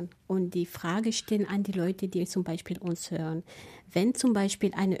machen und die Frage stellen an die Leute, die zum Beispiel uns hören. Wenn zum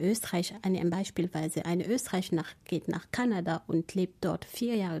Beispiel eine Österreicher geht nach Kanada und lebt dort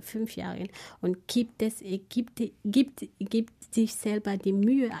 4 Jahre, 5 Jahre und gibt sich selber die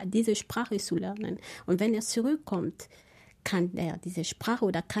Mühe, diese Sprache zu lernen. Und wenn er zurückkommt, kann er diese Sprache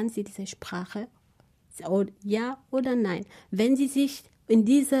oder kann sie diese Sprache, ja oder nein. Wenn sie sich in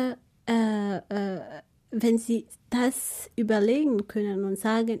diese wenn sie das überlegen können und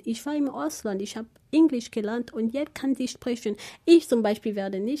sagen, ich war im Ausland, ich habe Englisch gelernt und jetzt kann sie sprechen. Ich zum Beispiel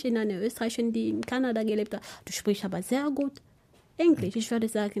werde nicht in einer Österreicherin, die in Kanada gelebt hat, du sprichst aber sehr gut Englisch. Ich würde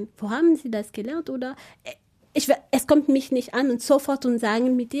sagen, wo haben Sie das gelernt? Oder es kommt mich nicht an und sofort und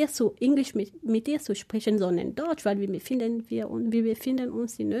sagen, mit dir zu sprechen, sondern Deutsch, weil wir befinden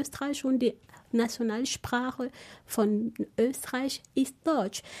uns in Österreich und die Nationalsprache von Österreich ist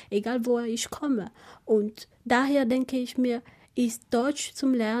Deutsch, egal woher ich komme. Und daher denke ich mir, ist Deutsch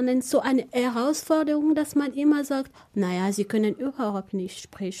zum Lernen so eine Herausforderung, dass man immer sagt, naja, Sie können überhaupt nicht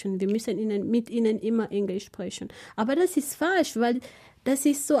sprechen, wir müssen mit Ihnen immer Englisch sprechen. Aber das ist falsch, weil das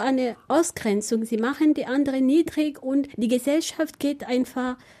ist so eine Ausgrenzung. Sie machen die anderen niedrig und die Gesellschaft geht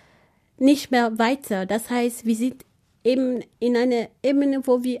einfach nicht mehr weiter. Das heißt, wir sind eben in einer Ebene,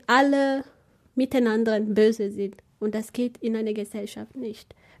 wo wir alle miteinander böse sind. Und das geht in einer Gesellschaft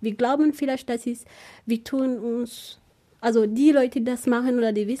nicht. Wir glauben vielleicht, wir tun uns, also die Leute, die das machen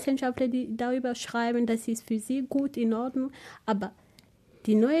oder die Wissenschaftler, die darüber schreiben, das ist für sie gut, in Ordnung. Aber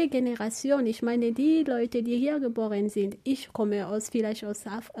die neue Generation, ich meine die Leute, die hier geboren sind, ich komme vielleicht aus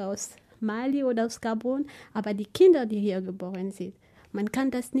Mali oder aus Gabun, aber die Kinder, die hier geboren sind, man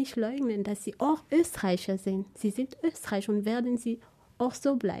kann das nicht leugnen, dass sie auch Österreicher sind. Sie sind Österreicher und werden sie auch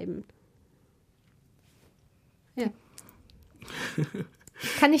so bleiben. Ja.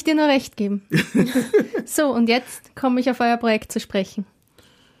 Kann ich dir nur recht geben. So, und jetzt komme ich auf euer Projekt zu sprechen.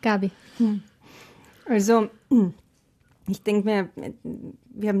 Gabi. Also, ich denke mir,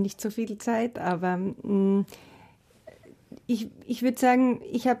 wir haben nicht so viel Zeit, aber ich würde sagen,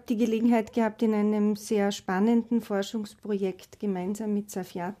 ich habe die Gelegenheit gehabt, in einem sehr spannenden Forschungsprojekt gemeinsam mit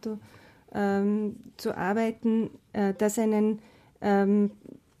Safiatou zu arbeiten, das einen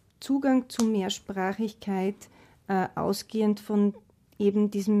Zugang zu Mehrsprachigkeit ausgehend von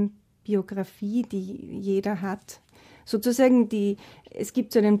eben diesem Biografie, die jeder hat. Sozusagen es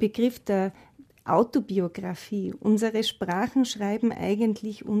gibt so einen Begriff der Autobiografie. Unsere Sprachen schreiben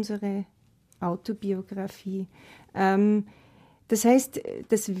eigentlich unsere Autobiografie. Das heißt,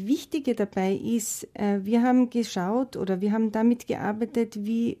 das Wichtige dabei ist, wir haben geschaut oder wir haben damit gearbeitet,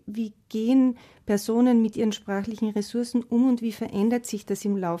 wie gehen Personen mit ihren sprachlichen Ressourcen um und wie verändert sich das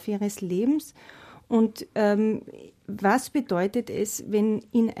im Laufe ihres Lebens. Und was bedeutet es, wenn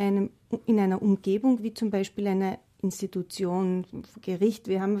in einer Umgebung wie zum Beispiel einer Institution, Gericht,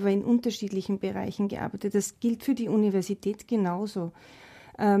 wir haben aber in unterschiedlichen Bereichen gearbeitet, das gilt für die Universität genauso.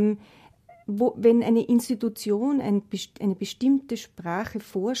 Wenn eine Institution eine bestimmte Sprache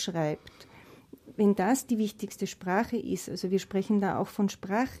vorschreibt, wenn das die wichtigste Sprache ist, also wir sprechen da auch von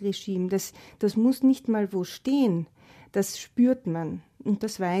Sprachregime, das muss nicht mal wo stehen, das spürt man und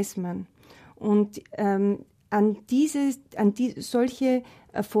das weiß man. Und solche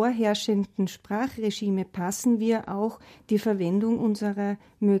vorherrschenden Sprachregime passen wir auch die Verwendung unserer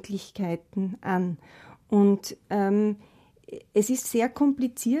Möglichkeiten an. Und es ist sehr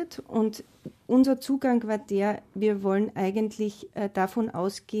kompliziert und unser Zugang war der, wir wollen eigentlich davon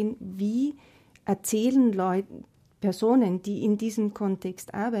ausgehen, wie erzählen Personen, die in diesem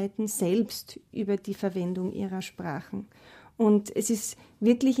Kontext arbeiten, selbst über die Verwendung ihrer Sprachen. Und es ist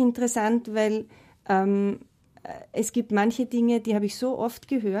wirklich interessant, weil es gibt manche Dinge, die habe ich so oft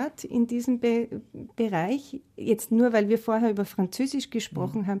gehört in diesem Bereich, jetzt nur, weil wir vorher über Französisch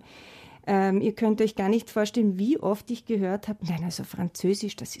gesprochen haben. Ihr könnt euch gar nicht vorstellen, wie oft ich gehört habe, nein, also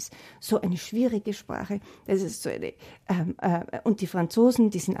Französisch, das ist so eine schwierige Sprache. Das ist so eine, und die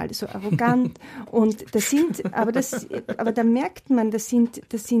Franzosen, die sind alle so arrogant. Und aber da merkt man, das sind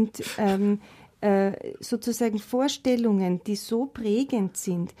sozusagen Vorstellungen, die so prägend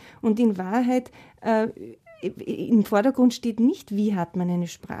sind. Und in Wahrheit im Vordergrund steht nicht, wie hat man eine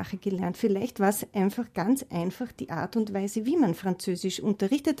Sprache gelernt. Vielleicht war es einfach ganz einfach die Art und Weise, wie man Französisch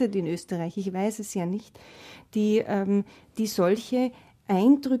unterrichtet hat in Österreich. Ich weiß es ja nicht. Die solche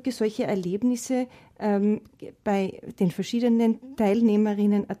Eindrücke, solche Erlebnisse bei den verschiedenen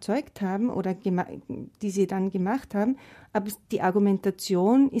Teilnehmerinnen erzeugt haben oder die sie dann gemacht haben. Aber die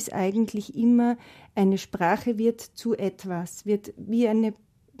Argumentation ist eigentlich immer, eine Sprache wird zu etwas, wird wie eine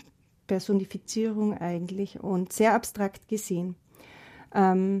Personifizierung eigentlich und sehr abstrakt gesehen.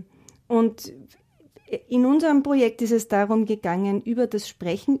 Und in unserem Projekt ist es darum gegangen, über das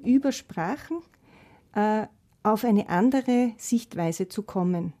Sprechen, über Sprachen auf eine andere Sichtweise zu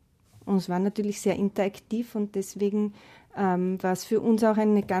kommen. Und es war natürlich sehr interaktiv und deswegen war es für uns auch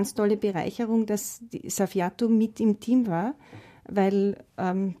eine ganz tolle Bereicherung, dass die Safiatou mit im Team war, weil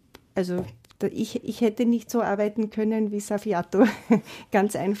ich hätte nicht so arbeiten können wie Safiatou,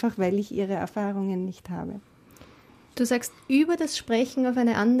 ganz einfach, weil ich ihre Erfahrungen nicht habe. Du sagst, über das Sprechen auf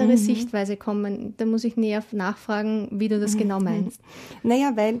eine andere Sichtweise kommen. Da muss ich näher nachfragen, wie du das genau meinst.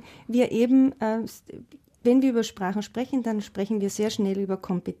 Naja, weil wir eben, wenn wir über Sprachen sprechen, dann sprechen wir sehr schnell über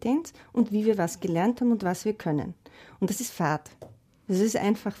Kompetenz und wie wir was gelernt haben und was wir können. Und das ist Fad. Das ist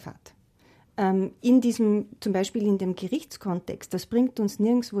einfach Fad. Zum Beispiel in dem Gerichtskontext, das bringt uns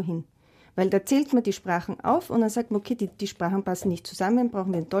nirgendwo hin. Weil da zählt man die Sprachen auf und dann sagt man, okay, die Sprachen passen nicht zusammen,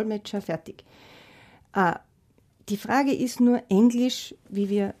 brauchen wir einen Dolmetscher, fertig. Die Frage ist nur, Englisch, wie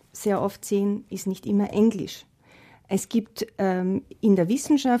wir sehr oft sehen, ist nicht immer Englisch. Es gibt in der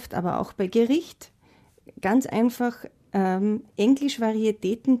Wissenschaft, aber auch bei Gericht, ganz einfach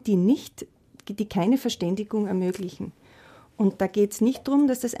Englisch-Varietäten, die keine Verständigung ermöglichen. Und da geht es nicht darum,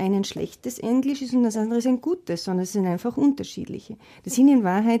 dass das eine ein schlechtes Englisch ist und das andere ist ein gutes, sondern es sind einfach unterschiedliche. Das sind in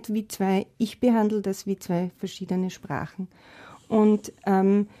Wahrheit ich behandle das wie zwei verschiedene Sprachen. Und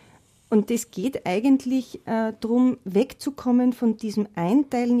es geht eigentlich darum, wegzukommen von diesem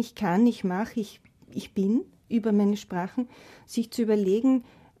Einteilen, ich kann, ich mache, ich bin über meine Sprachen, sich zu überlegen,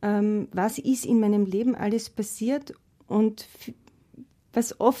 was ist in meinem Leben alles passiert und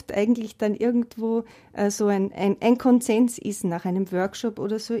was oft eigentlich dann irgendwo so ein Konsens ist nach einem Workshop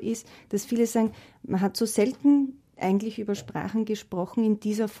oder so ist, dass viele sagen, man hat so selten eigentlich über Sprachen gesprochen in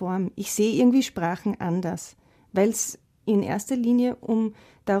dieser Form. Ich sehe irgendwie Sprachen anders, weil es in erster Linie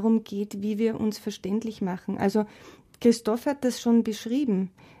darum geht, wie wir uns verständlich machen. Also Christoph hat das schon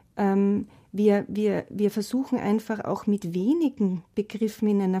beschrieben. Wir versuchen einfach auch mit wenigen Begriffen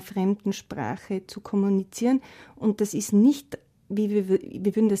in einer fremden Sprache zu kommunizieren und das ist nicht, wie wir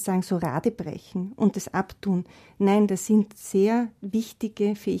würden das sagen, so Radebrechen und das Abtun. Nein, das sind sehr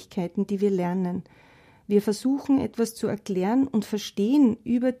wichtige Fähigkeiten, die wir lernen. Wir versuchen etwas zu erklären und verstehen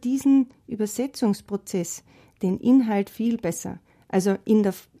über diesen Übersetzungsprozess den Inhalt viel besser. Also in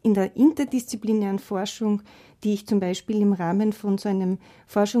der interdisziplinären Forschung, die ich zum Beispiel im Rahmen von so einem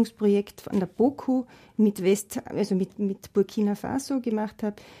Forschungsprojekt an der BOKU mit Burkina Faso gemacht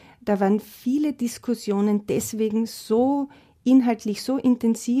habe, da waren viele Diskussionen deswegen so inhaltlich so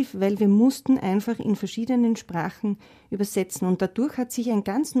intensiv, weil wir mussten einfach in verschiedenen Sprachen übersetzen. Und dadurch hat sich ein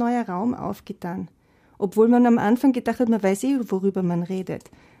ganz neuer Raum aufgetan. Obwohl man am Anfang gedacht hat, man weiß worüber man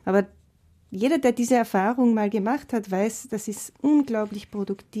redet. Aber jeder, der diese Erfahrung mal gemacht hat, weiß, das ist unglaublich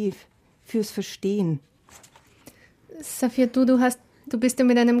produktiv fürs Verstehen. Safiatou, du bist ja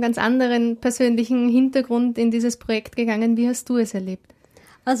mit einem ganz anderen persönlichen Hintergrund in dieses Projekt gegangen. Wie hast du es erlebt?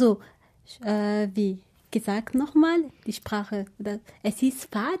 Also, wie gesagt nochmal, die Sprache, es ist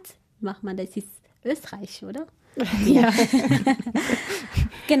Fad, das ist Österreich, oder? Ja.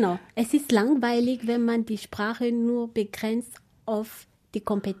 Genau. Es ist langweilig, wenn man die Sprache nur begrenzt auf die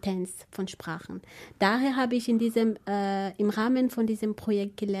Kompetenz von Sprachen. Daher habe ich im Rahmen von diesem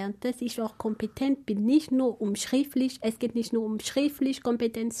Projekt gelernt, dass ich auch kompetent bin, es geht nicht nur um schriftlich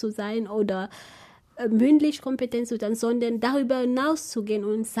kompetent zu sein oder mündlich kompetent zu sein, sondern darüber hinaus zu gehen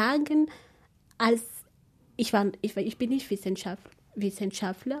und sagen, ich bin nicht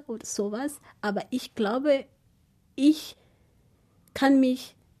Wissenschaftler oder sowas, aber ich glaube, ich kann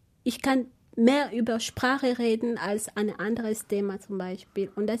mehr über Sprache reden als ein anderes Thema zum Beispiel.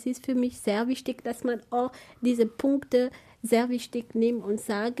 Und das ist für mich sehr wichtig, dass man auch diese Punkte sehr wichtig nimmt und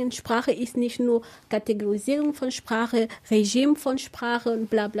sagen, Sprache ist nicht nur Kategorisierung von Sprache, Regime von Sprache und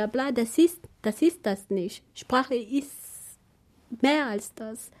bla bla bla. Das ist das nicht. Sprache ist mehr als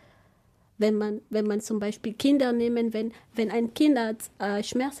das. Wenn man zum Beispiel Kinder nehmen, wenn ein Kind hat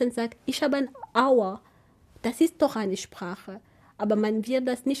Schmerzen sagt, ich habe ein Aua, das ist doch eine Sprache. Aber man wird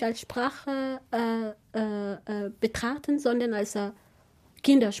das nicht als Sprache betrachten, sondern als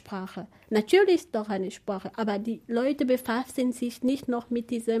Kindersprache. Natürlich ist es doch eine Sprache, aber die Leute befassen sich nicht noch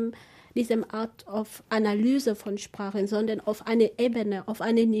mit diesem Art of Analyse von Sprachen, sondern auf eine Ebene, auf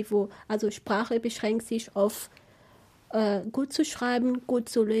einem Niveau. Also Sprache beschränkt sich auf gut zu schreiben, gut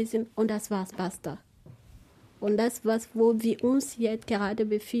zu lesen und das war's, basta. Und das, wo wir uns jetzt gerade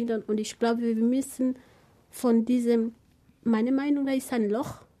befinden. Und ich glaube, wir müssen meine Meinung ist ein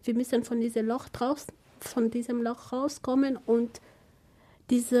Loch. Wir müssen von diesem Loch rauskommen und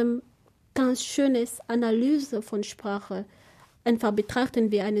diesem ganz schönes Analyse von Sprache einfach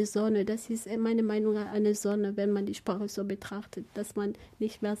betrachten wie eine Sonne. Das ist meine Meinung eine Sonne, wenn man die Sprache so betrachtet, dass man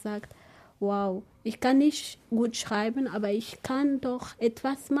nicht mehr sagt, wow, ich kann nicht gut schreiben, aber ich kann doch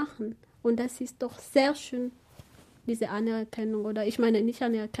etwas machen. Und das ist doch sehr schön, diese Anerkennung, oder ich meine nicht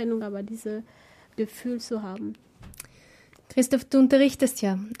Anerkennung, aber dieses Gefühl zu haben. Christoph, du unterrichtest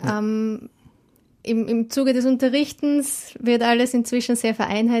ja. Im Zuge des Unterrichtens wird alles inzwischen sehr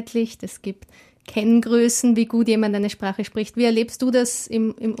vereinheitlicht. Es gibt Kenngrößen, wie gut jemand eine Sprache spricht. Wie erlebst du das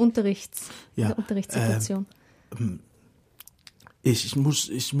in der Unterrichtssituation? Ich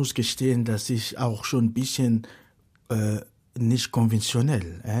muss gestehen, dass ich auch schon ein bisschen nicht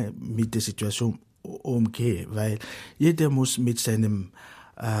konventionell mit der Situation umgehe, weil jeder muss mit seinem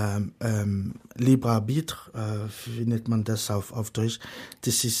Libre Arbitre, wie nennt man das auf Deutsch,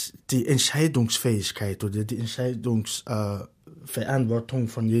 das ist die Entscheidungsfähigkeit oder die Entscheidungsverantwortung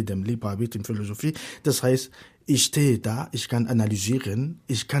von jedem, Libre Arbitre in Philosophie. Das heißt, ich stehe da, ich kann analysieren,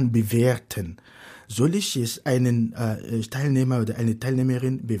 ich kann bewerten. Soll ich jetzt einen Teilnehmer oder eine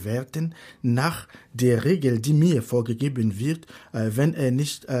Teilnehmerin bewerten nach der Regel, die mir vorgegeben wird? Wenn er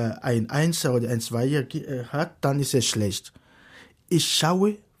nicht ein Einser oder ein Zweier hat, dann ist er schlecht. Ich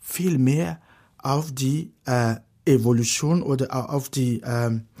schaue viel mehr auf die Evolution oder auf die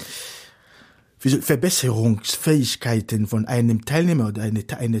Verbesserungsfähigkeiten von einem Teilnehmer oder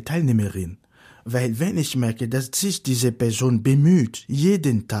einer Teilnehmerin. Weil wenn ich merke, dass sich diese Person bemüht,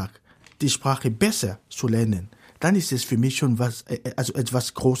 jeden Tag die Sprache besser zu lernen, dann ist es für mich schon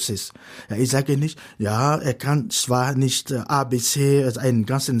etwas Großes. Ja, ich sage nicht, ja, er kann zwar nicht ABC, also einen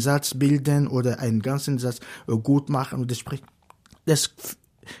ganzen Satz bilden oder einen ganzen Satz gut machen und sprechen.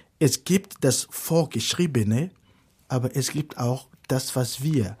 Es gibt das Vorgeschriebene, aber es gibt auch das, was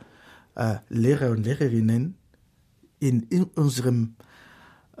wir Lehrer und Lehrerinnen in unserem,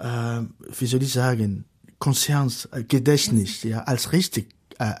 wie soll ich sagen, Gedächtnis, ja, als richtig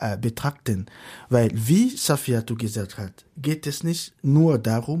betrachten. Weil, wie Safiatou gesagt hat, geht es nicht nur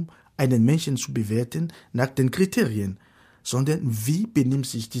darum, einen Menschen zu bewerten nach den Kriterien, sondern wie benimmt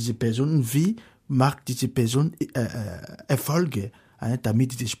sich diese Person und wie macht diese Person Erfolge,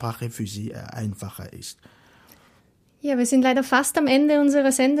 damit die Sprache für sie einfacher ist. Ja, wir sind leider fast am Ende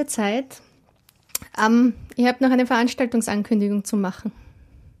unserer Sendezeit. Ihr habt noch eine Veranstaltungsankündigung zu machen.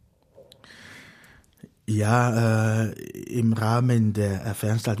 Ja, im Rahmen der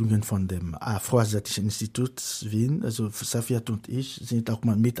Veranstaltungen von dem Afroasiatischen Institut Wien, also Safiatou und ich sind auch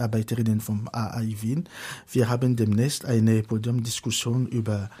mal Mitarbeiterinnen vom AAI Wien. Wir haben demnächst eine Podiumdiskussion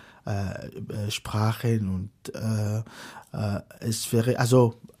über Sprachen und es wäre,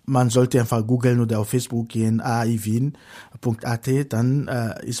 also man sollte einfach googeln oder auf Facebook gehen, aiwien.at, dann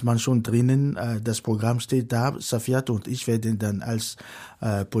ist man schon drinnen, das Programm steht da, Safiatou und ich werden dann als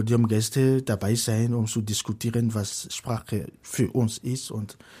Podiumgäste dabei sein, um zu diskutieren, was Sprache für uns ist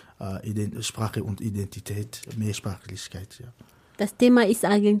und Sprache und Identität, Mehrsprachlichkeit, ja. Das Thema ist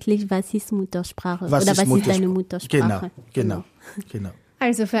eigentlich, was ist Muttersprache? Was ist deine Muttersprache? Genau.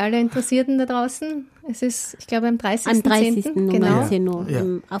 Also für alle Interessierten da draußen, es ist, ich glaube, am 30.10. Am 30. um Genau. 19 Uhr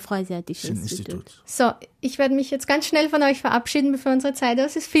im Afroasiatischen Institut. So, ich werde mich jetzt ganz schnell von euch verabschieden, bevor unsere Zeit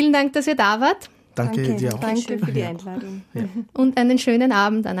aus ist. Vielen Dank, dass ihr da wart. Danke dir auch. Danke für die Einladung. Ja. Und einen schönen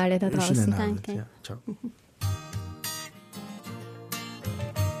Abend an alle da draußen. Schönen Abend. Danke. Ja, ciao.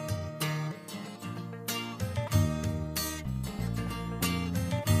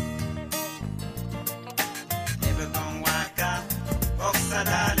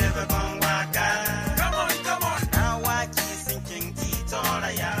 Sada